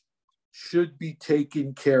members should be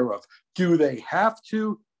taken care of. Do they have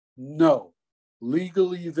to? No.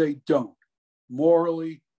 Legally, they don't.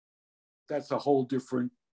 Morally, that's a whole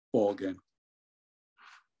different ballgame.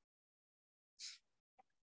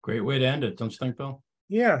 Great way to end it, don't you think, Bill?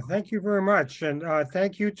 Yeah, thank you very much. And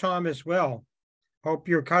thank you, Tom, as well. Hope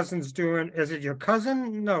your cousin's doing, is it your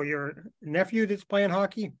cousin? No, your nephew that's playing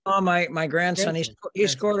hockey? Oh, my grandson, he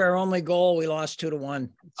scored our only goal. We lost 2-1.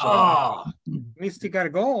 So, Oh, At least he got a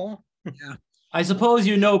goal. yeah. I suppose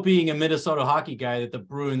you know, being a Minnesota hockey guy, that the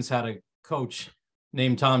Bruins had a coach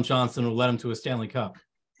named Tom Johnson who led him to a Stanley Cup.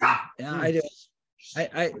 Yeah, I do.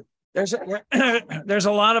 There's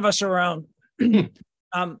a lot of us around.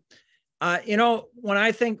 You know, when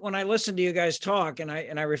I listen to you guys talk and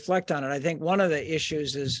I reflect on it, I think one of the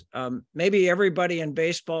issues is maybe everybody in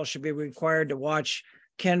baseball should be required to watch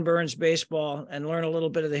Ken Burns baseball and learn a little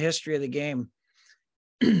bit of the history of the game.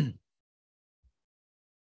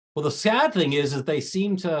 Well, the sad thing is they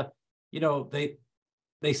seem to, you know,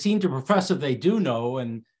 they seem to profess that they do know,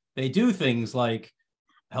 and they do things like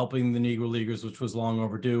helping the Negro Leaguers, which was long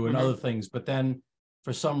overdue, and other things. But then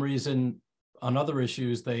for some reason, on other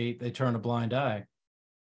issues, they turn a blind eye.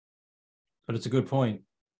 But it's a good point.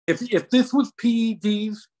 If this was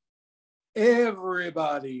PEDs,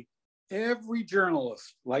 everybody, every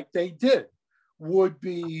journalist, like they did, would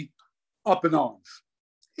be up in arms.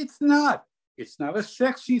 It's not. It's not a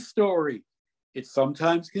sexy story. It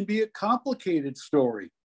sometimes can be a complicated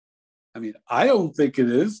story. I mean, I don't think it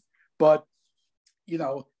is, but you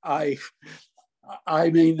know, I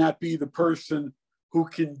may not be the person who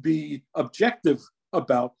can be objective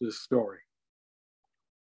about this story.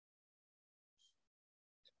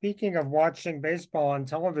 Speaking of watching baseball on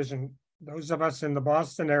television, those of us in the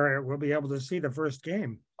Boston area will be able to see the first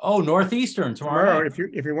game. Oh, Northeastern tomorrow. If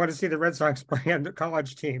you want to see the Red Sox play on the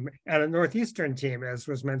college team and a Northeastern team, as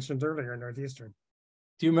was mentioned earlier, Northeastern.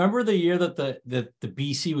 Do you remember the year that the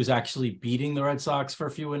BC was actually beating the Red Sox for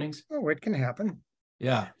a few innings? Oh, it can happen.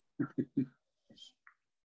 Yeah.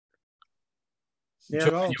 Yeah,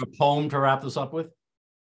 Joe, you have a poem to wrap this up with?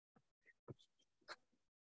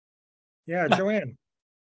 Yeah, Joanne.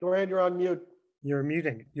 Joanne, you're on mute. You're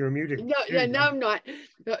muting. You're muted. No, yeah, no, I'm not.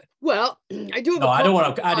 Well, I do have. No, I don't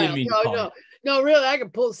want to. I didn't mean. No, really, I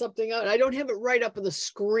could pull something out. I don't have it right up on the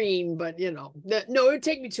screen, but you know, no, it would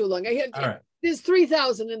take me too long. I had. All right. There's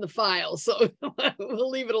 3,000 in the file, so we'll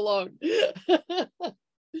leave it alone.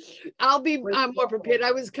 I'm more prepared.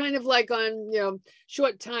 I was kind of like on,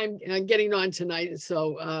 short time getting on tonight.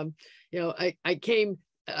 So, I came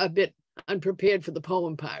a bit unprepared for the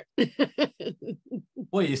poem part.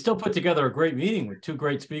 Well, you still put together a great meeting with two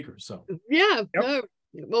great speakers. So yeah, Yep. no,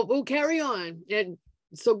 well, we'll carry on. And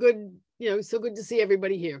so good, so good to see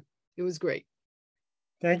everybody here. It was great.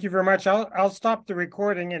 Thank you very much. I'll stop the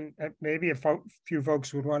recording, and maybe a few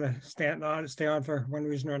folks would want to stay on for one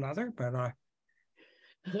reason or another. But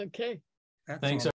Okay. that's thanks. all.